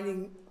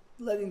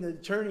 letting the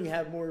attorney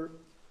have more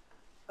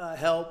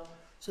help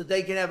so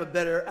they can have a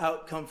better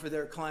outcome for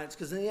their clients.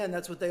 Because in the end,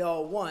 that's what they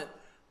all want.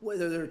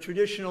 Whether they're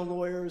traditional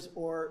lawyers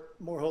or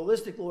more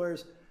holistic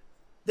lawyers,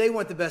 they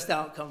want the best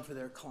outcome for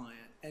their client.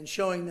 And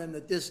showing them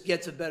that this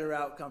gets a better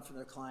outcome for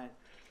their client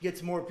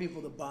gets more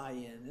people to buy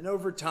in. And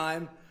over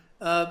time,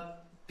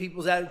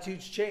 people's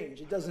attitudes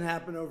change. It doesn't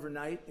happen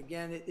overnight.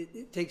 Again,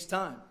 it takes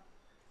time.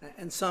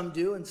 And some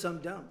do and some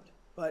don't.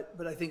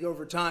 But I think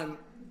over time,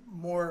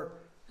 more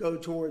go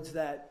towards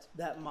that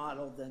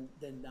model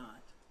than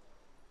not.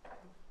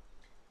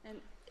 And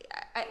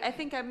I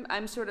think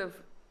I'm sort of,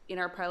 in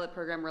our pilot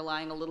program,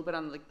 relying a little bit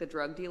on the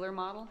drug dealer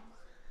model.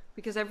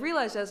 Because I've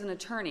realized as an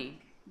attorney,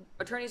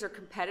 attorneys are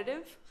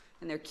competitive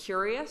and they're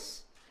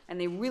curious and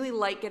they really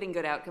like getting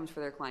good outcomes for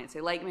their clients.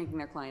 They like making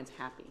their clients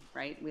happy,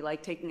 right? We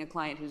like taking a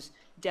client who's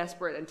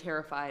desperate and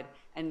terrified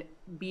and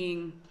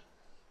being,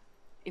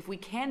 if we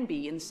can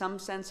be, in some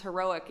sense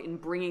heroic in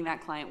bringing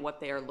that client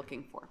what they are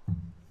looking for.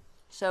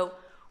 So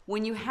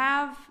when you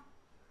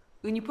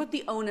put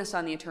the onus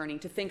on the attorney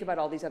to think about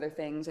all these other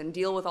things and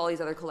deal with all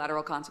these other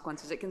collateral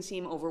consequences, it can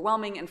seem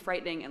overwhelming and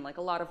frightening and like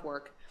a lot of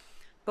work.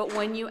 But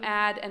when you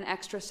add an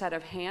extra set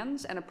of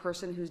hands and a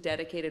person whose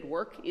dedicated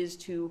work is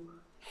to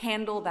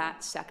handle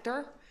that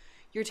sector,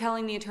 you're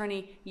telling the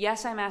attorney,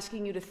 yes, I'm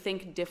asking you to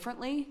think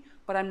differently,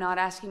 but I'm not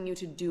asking you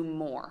to do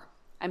more.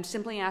 I'm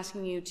simply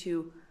asking you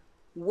to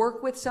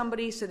work with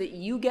somebody so that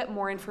you get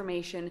more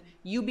information,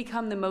 you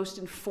become the most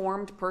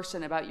informed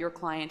person about your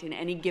client in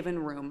any given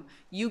room,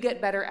 you get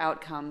better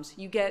outcomes,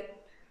 you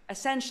get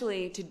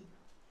essentially to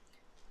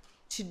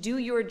do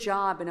your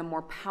job in a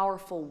more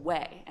powerful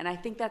way. And I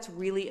think that's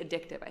really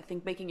addictive. I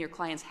think making your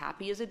clients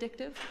happy is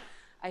addictive.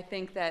 I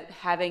think that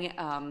having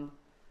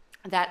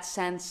that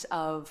sense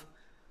of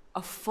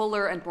a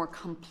fuller and more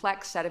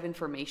complex set of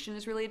information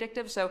is really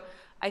addictive. So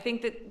I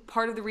think that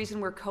part of the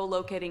reason we're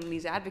co-locating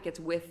these advocates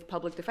with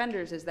public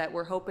defenders is that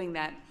we're hoping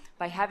that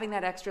by having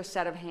that extra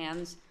set of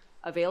hands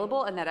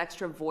available and that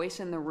extra voice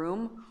in the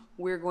room,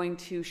 we're going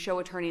to show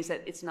attorneys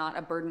that it's not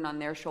a burden on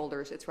their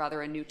shoulders, it's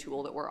rather a new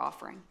tool that we're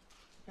offering.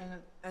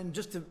 And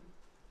just to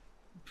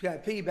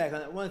piggyback on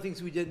that, one of the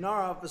things we did in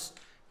our office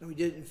and we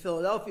did in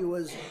Philadelphia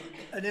was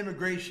an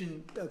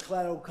immigration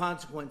collateral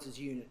consequences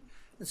unit.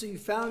 And so you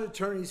found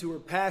attorneys who were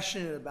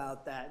passionate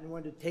about that and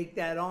wanted to take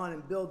that on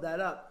and build that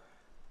up.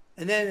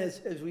 And then,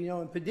 as we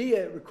know in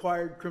Padilla, it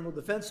required criminal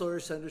defense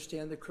lawyers to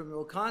understand the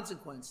criminal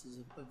consequences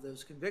of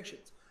those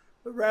convictions.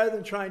 But rather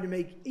than trying to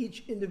make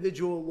each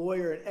individual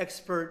lawyer an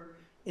expert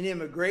in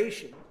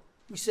immigration,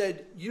 we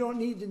said, you don't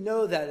need to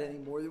know that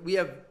anymore. We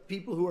have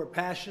people who are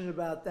passionate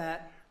about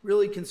that,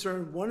 really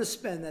concerned, want to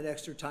spend that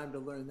extra time to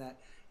learn that.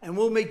 And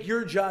we'll make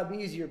your job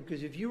easier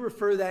because if you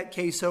refer that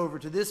case over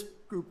to this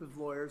group of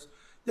lawyers,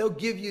 they'll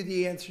give you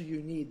the answer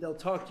you need. They'll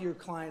talk to your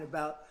client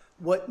about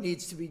what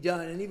needs to be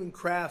done and even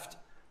craft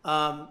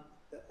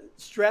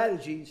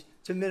strategies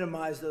to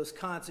minimize those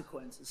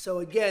consequences. So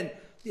again,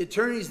 the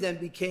attorneys then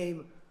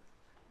became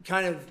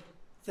kind of,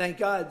 thank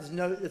God,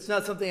 it's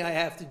not something I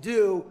have to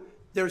do.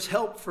 There's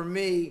help for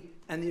me,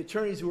 and the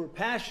attorneys who were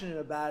passionate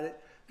about it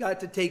got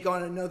to take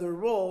on another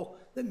role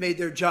that made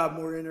their job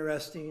more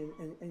interesting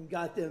and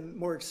got them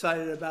more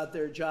excited about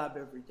their job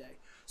every day.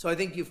 So I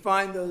think you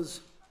find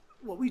those,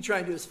 what we try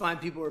and do is find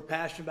people who are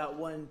passionate about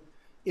one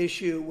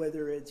issue,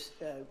 whether it's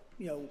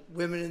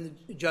women in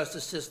the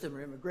justice system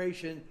or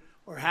immigration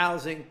or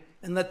housing,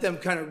 and let them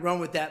kind of run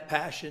with that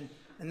passion,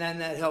 and then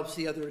that helps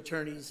the other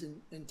attorneys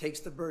and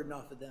takes the burden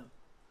off of them.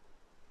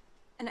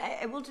 And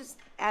I will just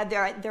add,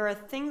 there are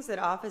things that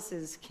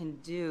offices can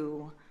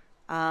do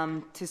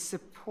to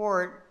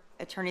support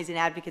attorneys and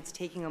advocates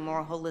taking a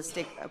more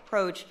holistic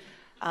approach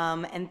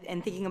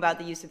and thinking about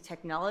the use of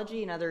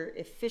technology and other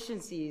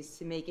efficiencies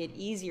to make it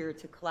easier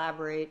to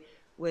collaborate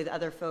with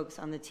other folks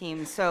on the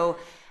team. So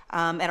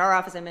at our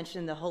office, I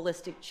mentioned the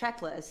holistic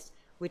checklist,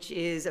 which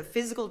is a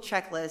physical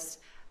checklist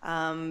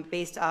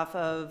based off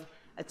of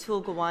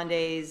Atul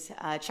Gawande's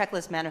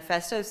checklist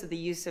manifesto. So the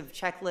use of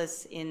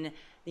checklists in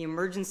the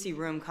emergency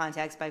room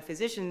context by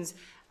physicians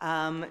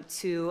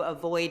to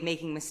avoid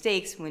making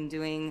mistakes when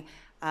doing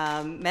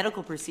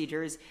medical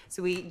procedures.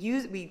 So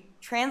we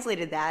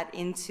translated that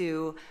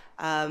into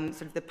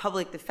sort of the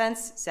public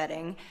defense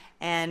setting.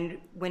 And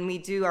when we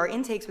do our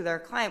intakes with our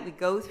client, we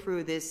go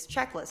through this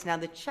checklist. Now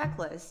the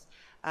checklist,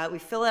 we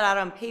fill it out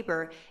on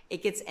paper.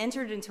 It gets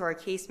entered into our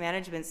case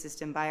management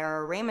system by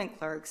our arraignment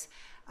clerks.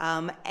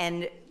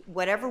 And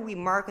whatever we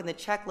mark on the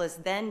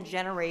checklist then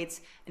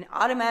generates an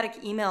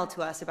automatic email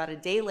to us about a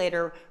day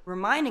later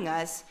reminding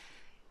us,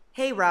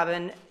 hey,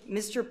 Robyn,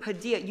 Mr.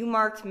 Padilla, you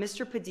marked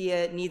Mr.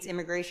 Padilla needs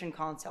immigration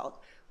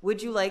consult.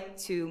 Would you like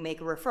to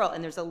make a referral?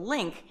 And there's a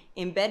link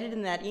embedded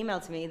in that email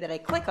to me that I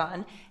click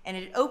on, and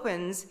it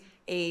opens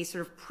a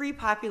sort of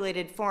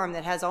pre-populated form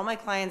that has all my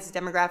clients'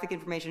 demographic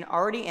information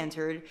already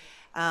entered.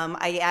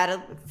 I add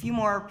a few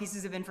more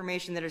pieces of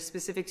information that are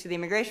specific to the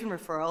immigration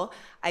referral.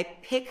 I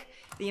pick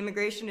the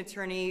immigration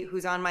attorney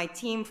who's on my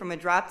team from a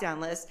drop-down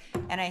list,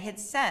 and I hit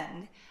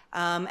send.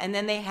 And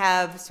then they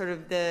have sort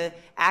of the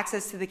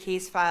access to the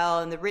case file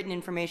and the written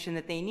information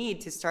that they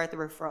need to start the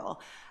referral.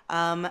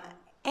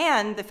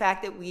 And the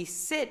fact that we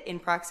sit in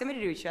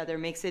proximity to each other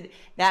makes it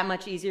that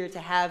much easier to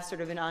have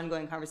sort of an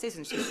ongoing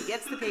conversation. So she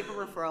gets the paper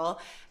referral,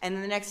 and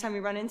then the next time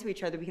we run into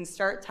each other, we can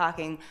start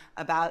talking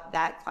about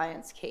that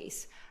client's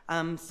case.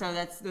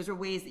 So those are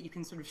ways that you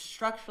can sort of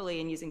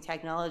structurally, and using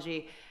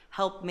technology,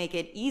 help make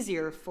it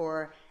easier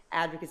for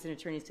advocates and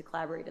attorneys to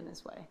collaborate in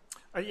this way.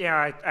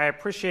 Yeah, I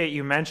appreciate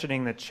you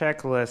mentioning the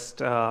checklist,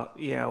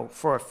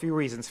 for a few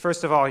reasons.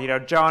 First of all,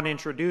 John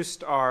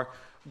introduced our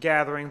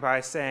gathering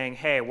by saying,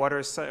 hey, what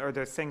are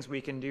there things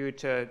we can do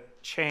to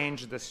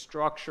change the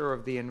structure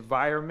of the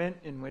environment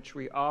in which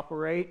we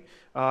operate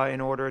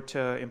in order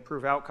to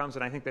improve outcomes?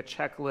 And I think the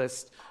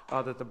checklist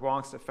that the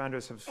Bronx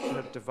defenders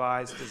have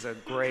devised is a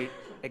great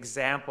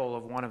example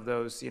of one of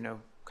those,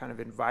 kind of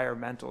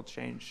environmental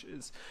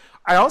changes.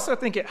 I also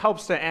think it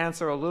helps to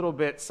answer a little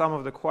bit some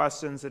of the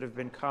questions that have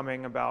been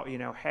coming about,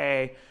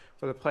 hey,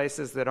 for the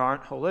places that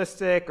aren't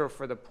holistic or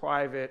for the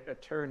private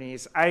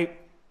attorneys.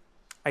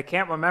 I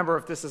can't remember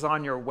if this is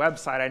on your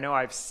website. I know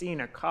I've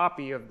seen a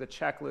copy of the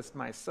checklist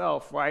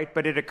myself, right?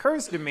 But it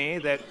occurs to me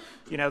that,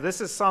 this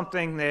is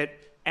something that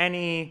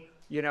any,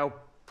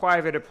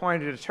 private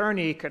appointed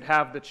attorney could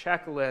have the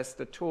checklist,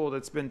 the tool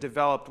that's been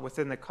developed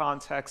within the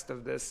context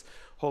of this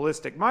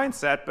holistic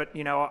mindset. But,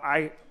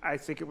 I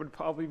think it would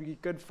probably be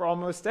good for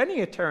almost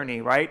any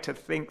attorney, right, to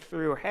think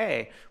through,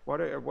 hey,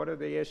 what are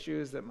the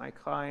issues that my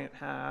client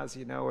has,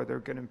 are there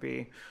going to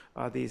be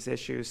these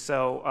issues?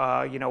 So,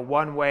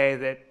 one way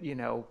that,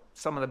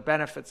 some of the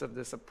benefits of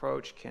this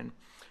approach can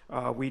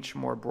reach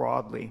more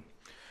broadly.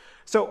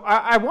 So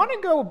I want to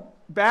go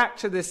back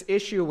to this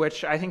issue,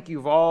 which I think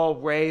you've all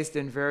raised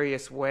in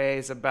various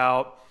ways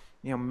about,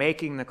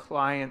 making the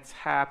clients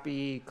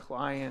happy,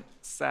 client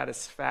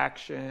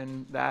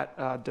satisfaction,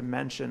 that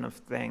dimension of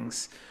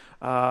things.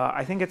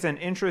 I think it's an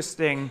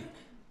interesting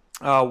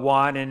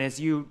one, and as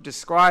you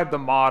described the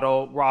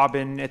model,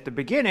 Robyn, at the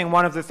beginning,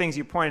 one of the things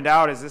you pointed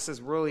out is this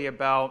is really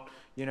about,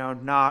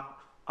 not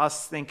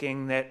us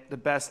thinking that the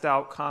best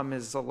outcome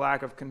is a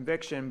lack of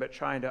conviction, but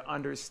trying to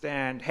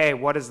understand, hey,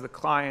 what does the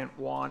client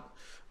want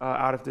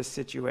out of this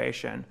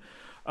situation?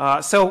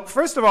 So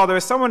first of all,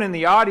 there's someone in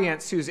the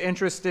audience who's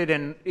interested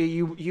in,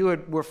 you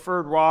had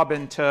referred,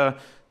 Robyn, to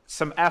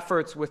some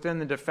efforts within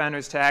the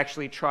defenders to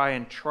actually try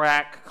and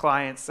track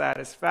client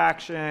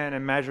satisfaction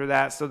and measure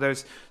that. So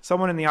there's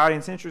someone in the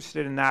audience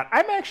interested in that.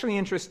 I'm actually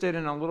interested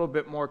in a little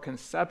bit more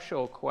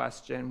conceptual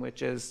question,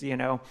 which is,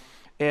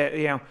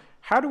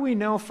 how do we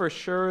know for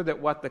sure that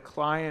what the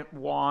client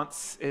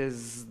wants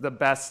is the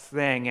best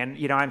thing? And,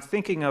 I'm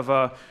thinking of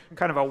a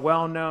kind of a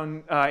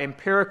well-known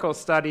empirical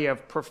study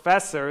of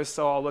professors,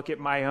 so I'll look at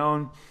my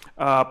own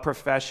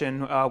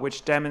profession,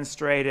 which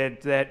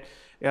demonstrated that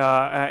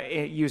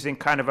using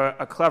kind of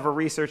a clever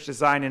research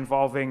design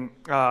involving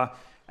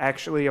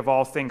actually, of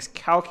all things,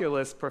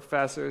 calculus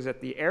professors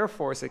at the Air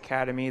Force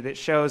Academy that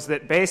shows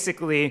that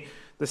basically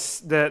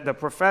the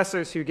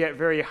professors who get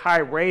very high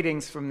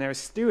ratings from their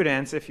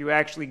students, if you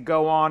actually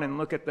go on and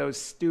look at those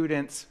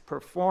students'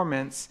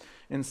 performance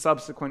in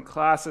subsequent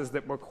classes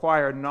that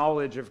require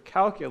knowledge of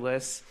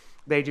calculus,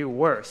 they do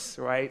worse,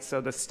 right?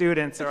 So the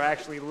students are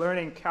actually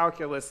learning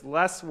calculus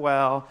less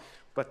well,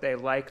 but they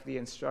like the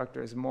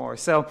instructors more.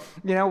 So,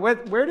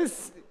 where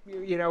does,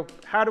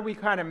 how do we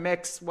kind of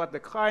mix what the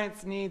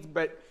client's needs,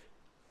 but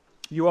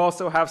you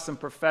also have some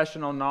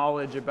professional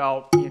knowledge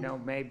about,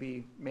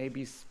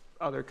 maybe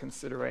other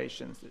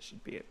considerations that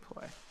should be at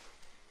play?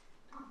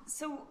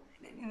 So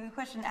the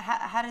question,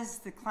 how does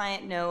the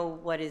client know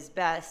what is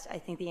best? I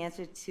think the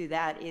answer to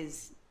that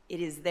is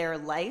it is their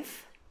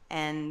life.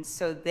 And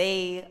so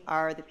they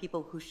are the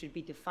people who should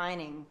be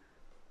defining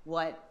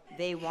what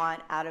they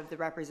want out of the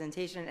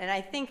representation. And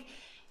I think,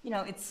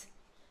 it's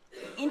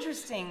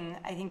interesting.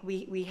 I think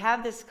we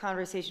have this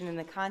conversation in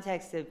the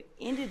context of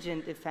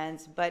indigent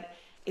defense, but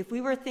if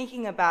we were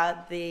thinking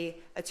about the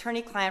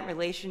attorney-client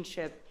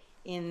relationship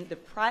in the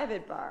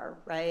private bar,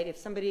 right? If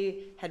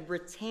somebody had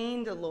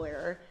retained a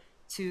lawyer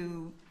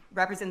to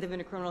represent them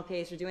in a criminal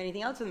case or do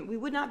anything else, we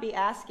would not be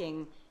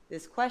asking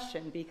this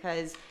question,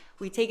 because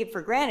we take it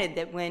for granted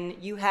that when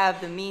you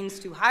have the means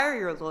to hire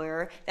your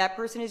lawyer, that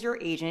person is your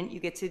agent. You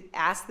get to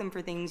ask them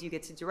for things, you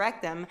get to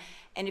direct them,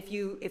 and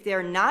if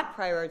they're not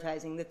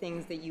prioritizing the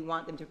things that you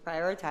want them to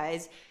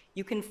prioritize,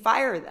 you can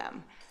fire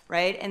them,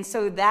 right? And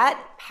so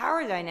that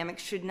power dynamic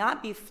should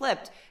not be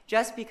flipped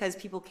just because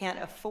people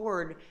can't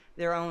afford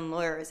their own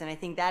lawyers. And I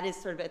think that is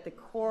sort of at the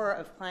core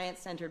of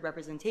client-centered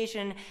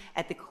representation,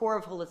 at the core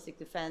of holistic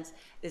defense,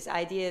 this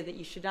idea that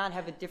you should not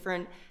have a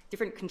different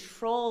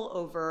control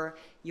over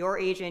your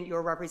agent,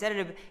 your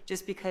representative,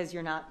 just because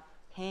you're not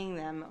paying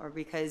them or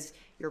because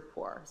you're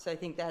poor. So I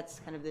think that's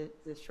kind of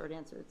the short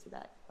answer to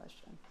that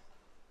question.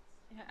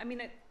 Yeah, I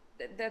mean,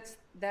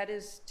 that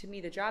is, to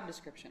me, the job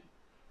description.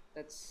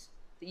 That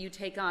you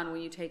take on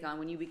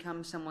when you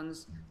become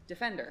someone's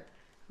defender.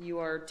 You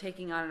are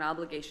taking on an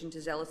obligation to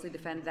zealously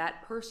defend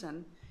that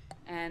person,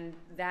 and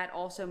that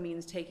also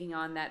means taking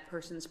on that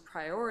person's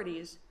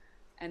priorities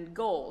and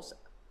goals.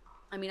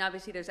 I mean,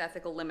 obviously there's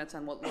ethical limits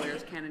on what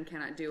lawyers can and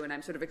cannot do, and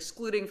I'm sort of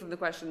excluding from the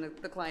question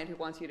the client who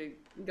wants you to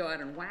go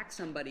out and whack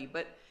somebody,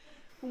 but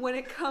when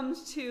it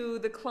comes to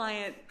the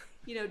client,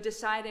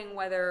 deciding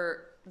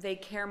whether they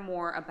care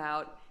more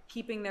about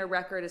keeping their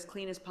record as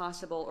clean as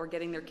possible or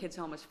getting their kids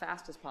home as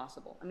fast as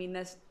possible. I mean,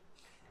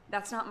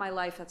 that's not my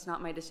life, that's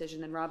not my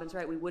decision, and Robyn's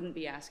right, we wouldn't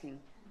be asking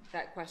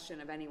that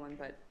question of anyone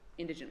but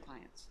indigent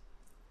clients.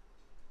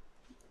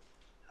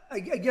 I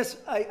guess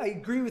I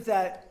agree with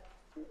that,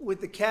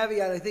 with the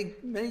caveat. I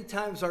think many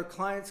times our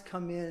clients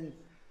come in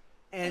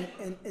and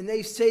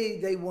they say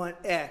they want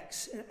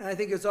X, and I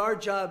think it's our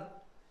job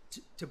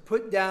to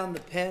put down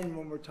the pen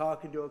when we're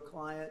talking to a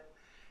client,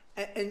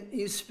 and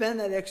you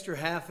spend that extra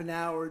half an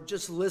hour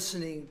just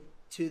listening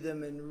to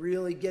them and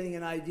really getting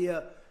an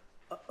idea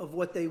of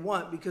what they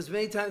want, because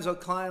many times our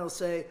client will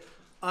say,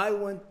 I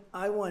want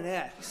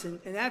X,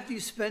 and after you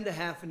spend a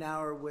half an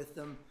hour with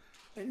them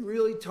and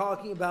really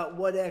talking about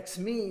what X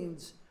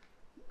means,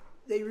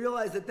 they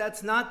realize that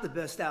that's not the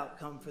best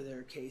outcome for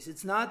their case.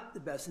 It's not the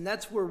best, and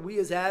that's where we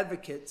as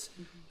advocates,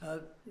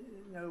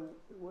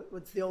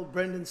 what's the old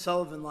Brendan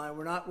Sullivan line?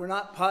 We're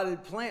not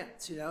potted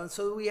plants, And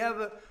so we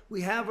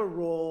have a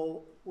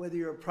role, whether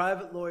you're a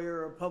private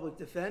lawyer or a public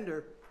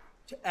defender,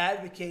 to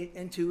advocate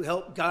and to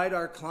help guide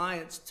our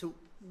clients to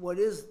what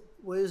is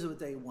what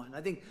they want.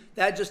 I think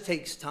that just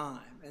takes time,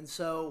 and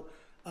so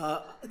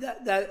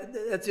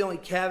that's the only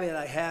caveat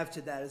I have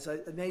to that. Is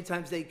many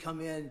times they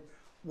come in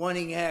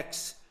wanting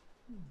X,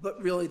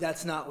 but really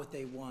that's not what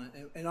they want,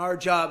 and our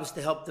job is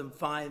to help them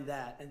find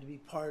that and to be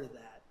part of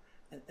that,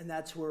 and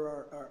that's where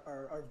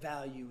our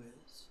value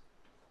is.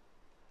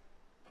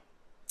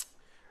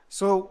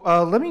 So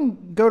let me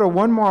go to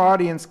one more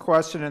audience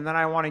question, and then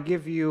I want to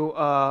give you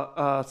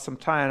some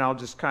time, and I'll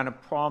just kind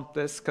of prompt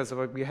this because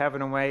we have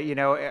in a way,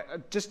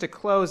 just to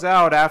close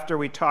out after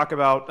we talk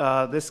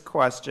about this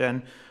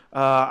question,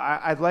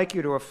 I'd like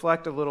you to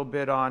reflect a little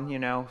bit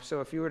on,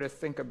 so if you were to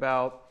think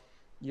about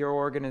your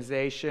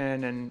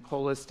organization and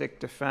holistic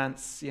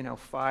defense,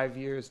 5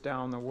 years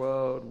down the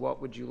road, what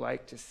would you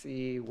like to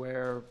see?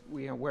 Where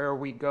are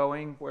we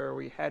going? Where are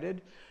we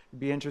headed? I'd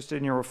be interested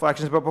in your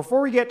reflections. But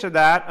before we get to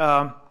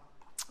that,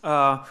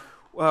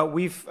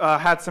 we've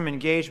had some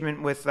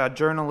engagement with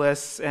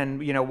journalists, and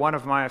one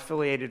of my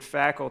affiliated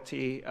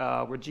faculty,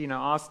 Regina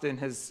Austin,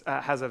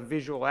 has a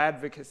visual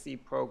advocacy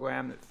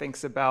program that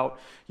thinks about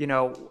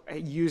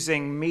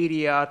using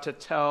media to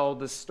tell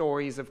the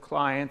stories of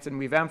clients, and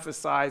we've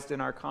emphasized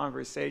in our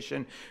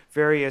conversation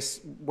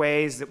various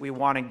ways that we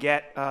want to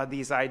get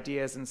these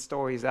ideas and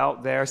stories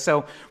out there.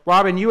 So,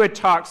 Robyn, you had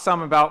talked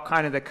some about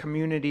kind of the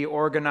community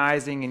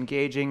organizing,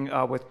 engaging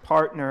with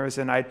partners,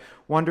 and I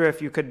wonder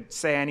if you could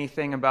say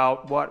anything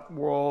about what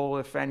role,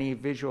 if any,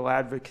 visual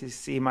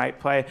advocacy might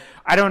play.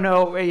 I don't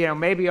know,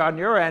 maybe on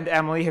your end,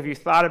 Emily, have you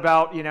thought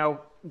about,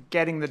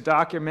 getting the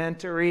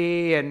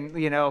documentary and,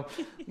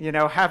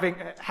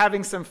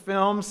 having some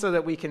films so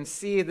that we can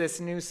see this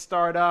new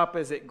startup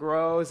as it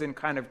grows and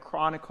kind of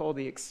chronicle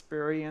the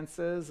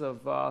experiences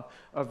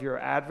of your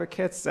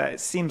advocates? It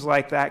seems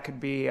like that could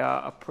be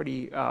a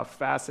pretty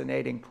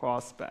fascinating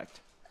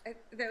prospect.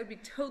 That would be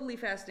totally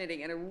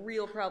fascinating and a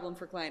real problem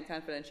for client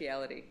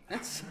confidentiality.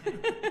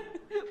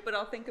 But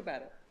I'll think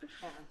about it.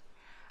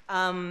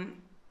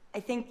 I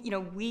think,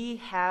 we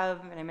have,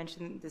 and I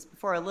mentioned this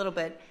before a little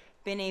bit,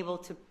 been able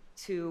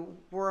to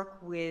work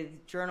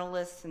with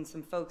journalists and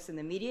some folks in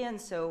the media. And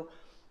so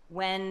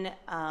when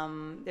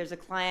there's a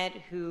client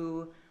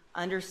who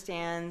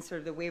understands sort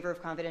of the waiver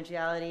of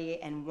confidentiality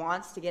and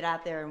wants to get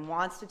out there and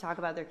wants to talk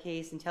about their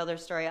case and tell their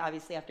story,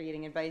 obviously after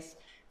getting advice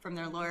from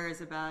their lawyers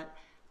about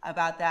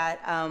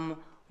that,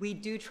 we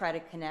do try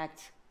to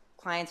connect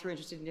clients who are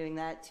interested in doing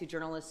that to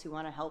journalists who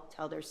want to help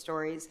tell their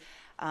stories.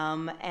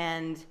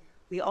 And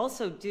we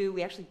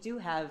actually do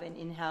have an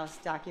in-house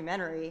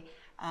documentary.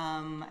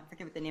 I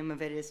forget what the name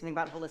of it is, something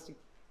about holistic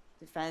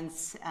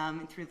defense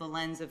through the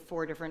lens of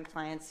 4 different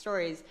clients'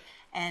 stories.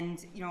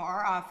 And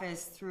our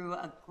office, through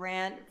a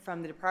grant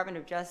from the Department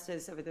of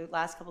Justice over the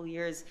last couple of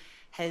years,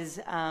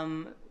 has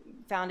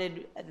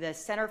founded the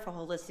Center for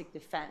Holistic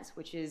Defense,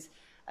 which is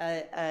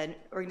an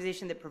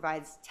organization that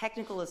provides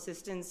technical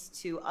assistance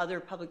to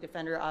other public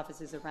defender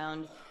offices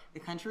around the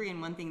country.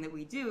 And one thing that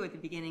we do at the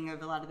beginning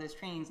of a lot of those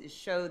trainings is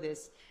show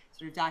this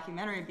sort of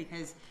documentary,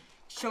 because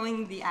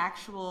showing the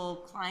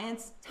actual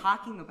clients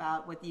talking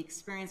about what the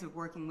experience of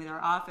working with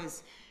our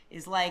office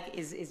is like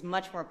is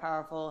much more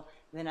powerful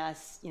than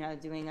us,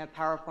 doing a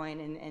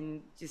PowerPoint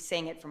and just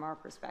saying it from our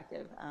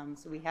perspective.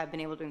 So we have been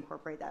able to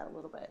incorporate that a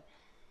little bit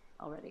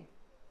already.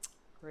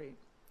 Great.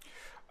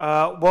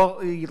 Well,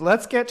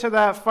 let's get to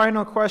that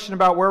final question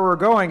about where we're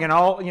going, and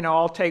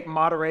I'll take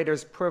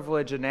moderator's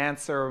privilege and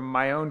answer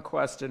my own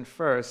question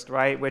first,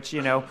 right? Which,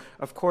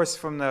 of course,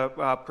 from the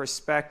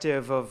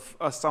perspective of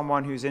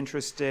someone who's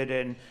interested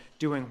in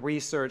doing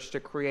research to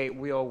create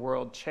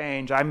real-world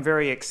change, I'm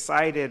very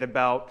excited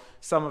about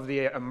some of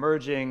the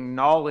emerging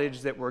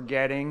knowledge that we're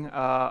getting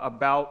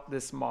about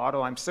this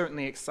model. I'm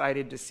certainly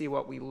excited to see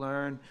what we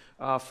learn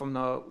from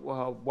the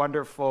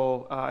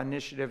wonderful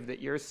initiative that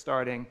you're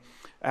starting,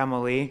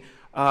 Emily.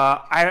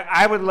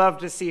 I would love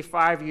to see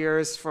 5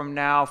 years from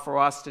now for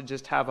us to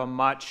just have a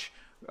much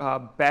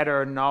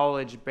better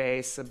knowledge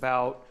base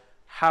about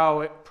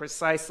how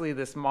precisely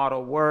this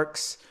model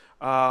works.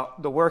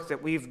 The work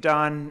that we've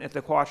done at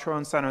the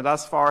Quattrone Center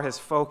thus far has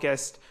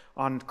focused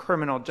on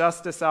criminal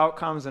justice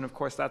outcomes, and of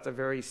course that's a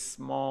very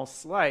small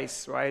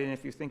slice, right? And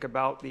if you think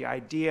about the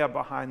idea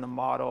behind the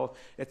model,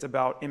 it's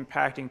about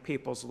impacting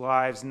people's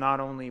lives not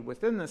only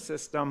within the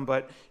system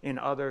but in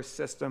other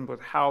systems,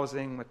 with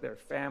housing, with their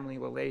family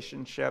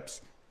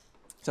relationships.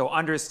 So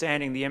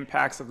understanding the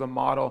impacts of the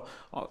model,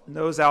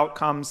 those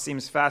outcomes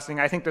seems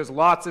fascinating. I think there's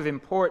lots of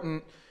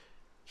important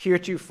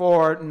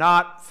heretofore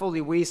not fully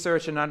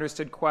researched and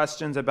understood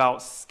questions about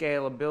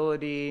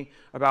scalability,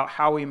 about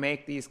how we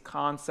make these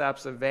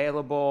concepts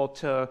available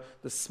to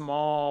the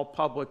small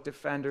public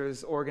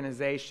defenders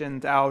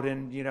organizations out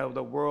in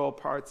the rural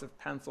parts of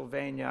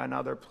Pennsylvania and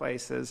other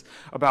places,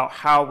 about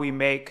how we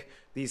make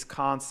these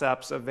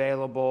concepts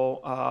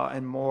available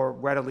and more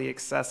readily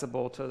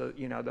accessible to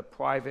the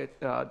private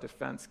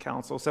defense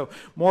counsel. So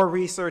more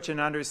research and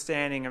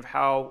understanding of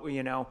how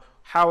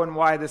and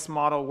why this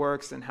model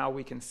works and how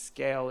we can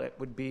scale it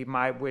would be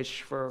my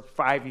wish for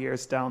 5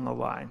 years down the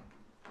line.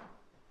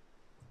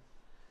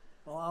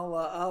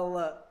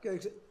 Well,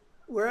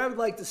 where I would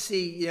like to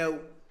see,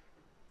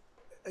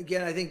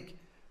 again, I think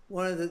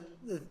one of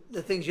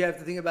the things you have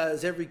to think about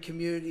is every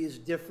community is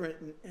different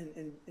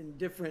in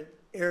different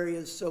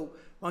areas. So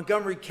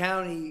Montgomery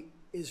County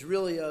is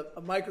really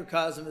a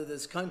microcosm of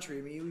this country.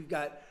 I mean, we've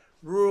got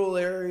rural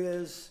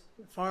areas,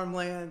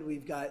 farmland,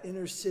 we've got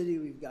inner city,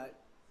 we've got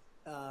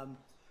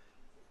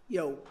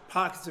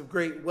pockets of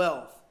great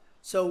wealth.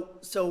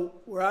 So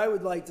where I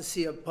would like to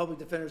see a public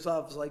defender's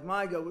office like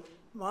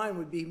mine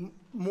would be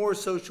more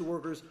social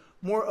workers,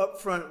 more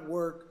upfront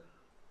work,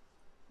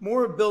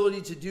 more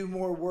ability to do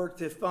more work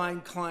to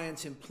find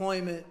clients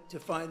employment, to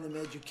find them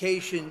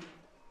education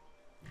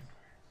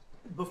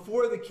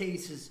before the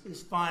case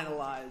is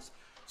finalized,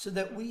 so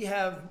that we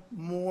have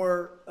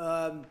more,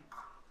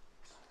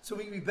 so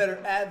we can be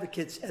better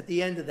advocates at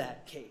the end of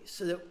that case,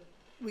 so that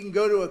we can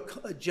go to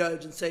a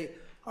judge and say,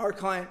 our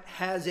client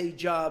has a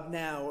job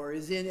now or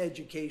is in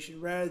education,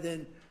 rather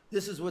than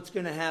this is what's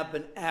going to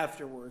happen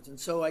afterwards. And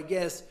so I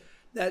guess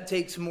that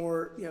takes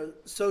more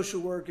social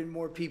work and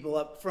more people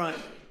up front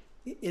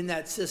in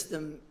that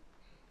system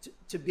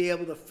to be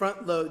able to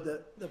front load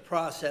the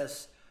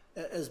process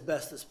as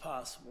best as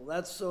possible.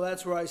 That's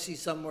where I see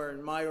somewhere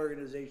in my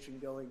organization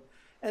going.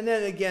 And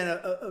then again,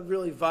 a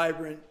really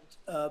vibrant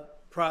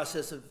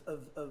process of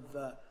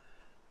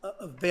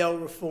bail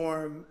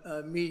reform,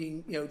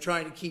 meeting,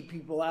 trying to keep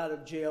people out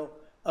of jail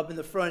up in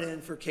the front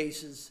end for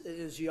cases.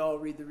 As you all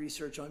read the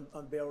research on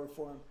bail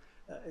reform,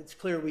 it's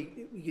clear we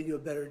can do a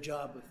better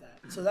job with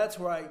that. So that's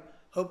where I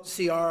hope to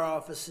see our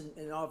office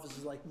and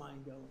offices like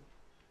mine going.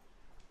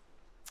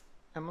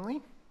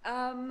 Emily?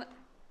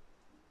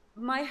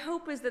 My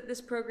hope is that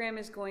this program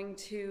is going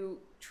to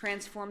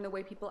transform the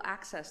way people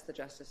access the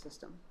justice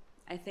system.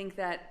 I think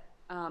that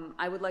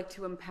I would like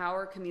to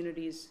empower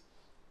communities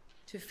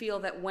to feel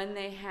that when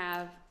they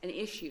have an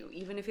issue,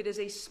 even if it is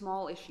a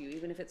small issue,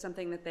 even if it's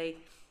something that they,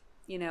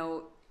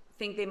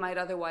 think they might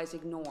otherwise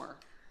ignore,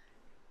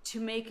 to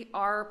make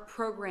our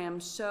program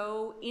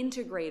so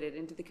integrated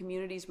into the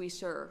communities we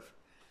serve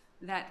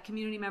that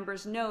community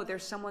members know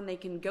there's someone they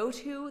can go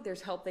to,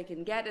 there's help they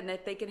can get, and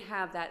that they can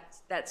have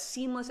that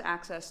seamless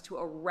access to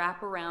a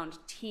wraparound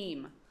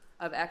team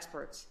of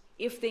experts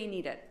if they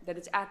need it, that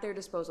it's at their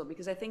disposal,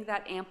 because I think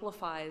that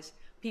amplifies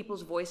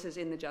people's voices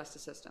in the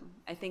justice system.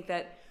 I think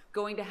that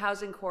going to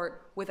housing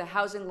court with a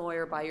housing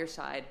lawyer by your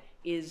side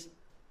is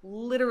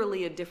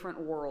literally a different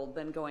world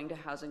than going to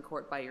housing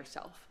court by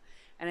yourself.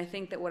 And I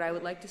think that what I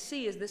would like to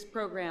see is this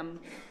program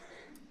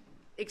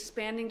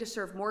expanding to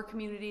serve more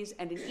communities,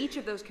 and in each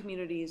of those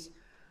communities,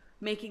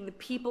 making the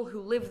people who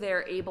live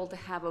there able to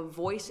have a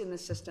voice in the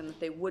system that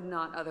they would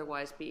not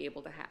otherwise be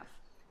able to have.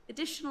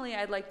 Additionally,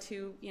 I'd like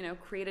to,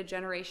 create a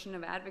generation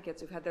of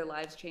advocates who've had their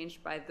lives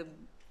changed by the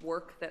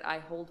work that I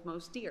hold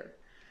most dear.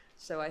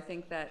 So I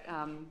think that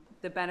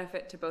the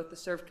benefit to both the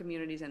served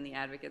communities and the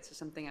advocates is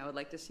something I would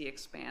like to see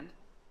expand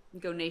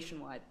and go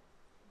nationwide.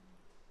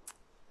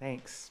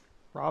 Thanks.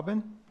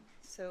 Robyn?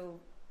 So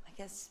I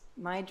guess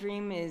my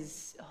dream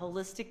is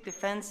holistic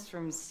defense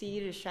from sea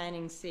to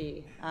shining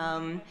sea.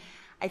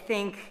 I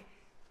think,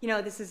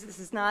 this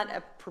is not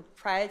a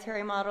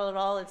proprietary model at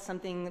all. It's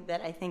something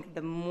that I think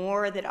the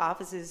more that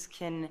offices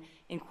can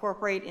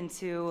incorporate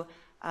into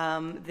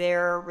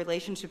their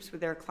relationships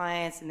with their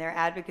clients and their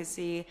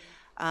advocacy,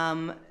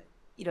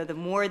 the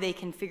more they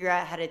can figure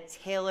out how to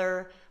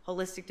tailor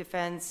holistic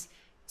defense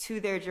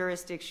to their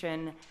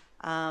jurisdiction,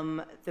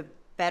 the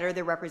better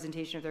the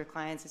representation of their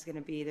clients is going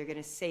to be. They're going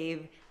to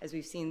save, as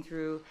we've seen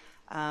through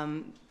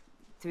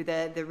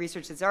the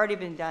research that's already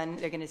been done,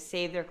 they're going to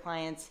save their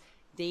clients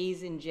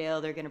days in jail.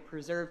 They're going to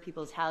preserve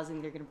people's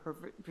housing. They're going to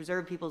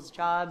preserve people's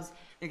jobs.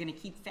 They're going to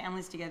keep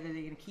families together. They're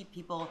going to keep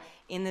people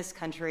in this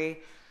country.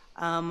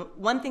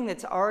 One thing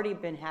that's already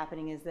been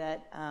happening is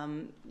that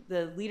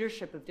the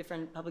leadership of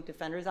different public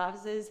defenders'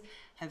 offices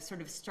have sort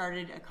of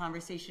started a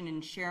conversation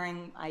and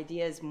sharing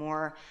ideas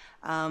more.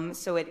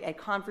 So at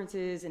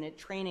conferences and at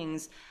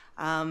trainings,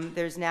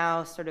 there's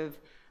now sort of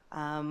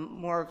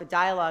more of a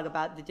dialogue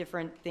about the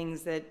different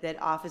things that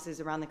offices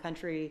around the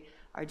country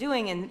are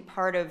doing. And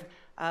part of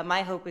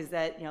my hope is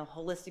that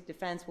holistic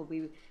defense will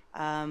be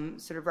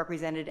sort of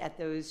represented at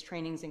those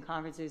trainings and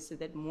conferences so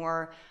that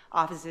more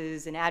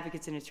offices and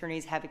advocates and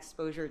attorneys have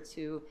exposure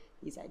to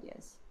these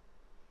ideas.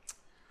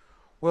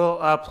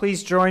 Well,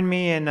 please join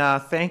me in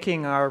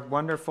thanking our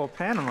wonderful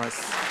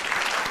panelists.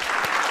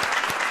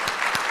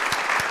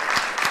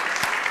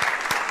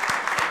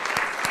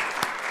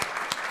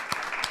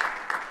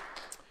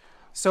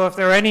 So if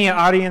there are any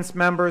audience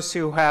members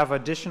who have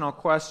additional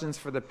questions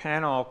for the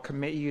panel, I'll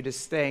commit you to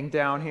staying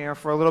down here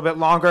for a little bit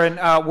longer.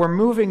 And we're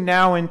moving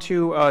now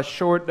into a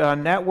short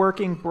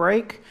networking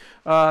break.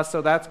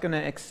 So that's going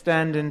to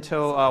extend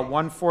until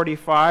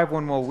 1:45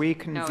 when we'll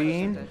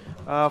reconvene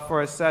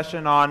for a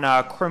session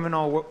on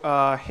criminal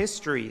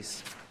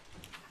histories.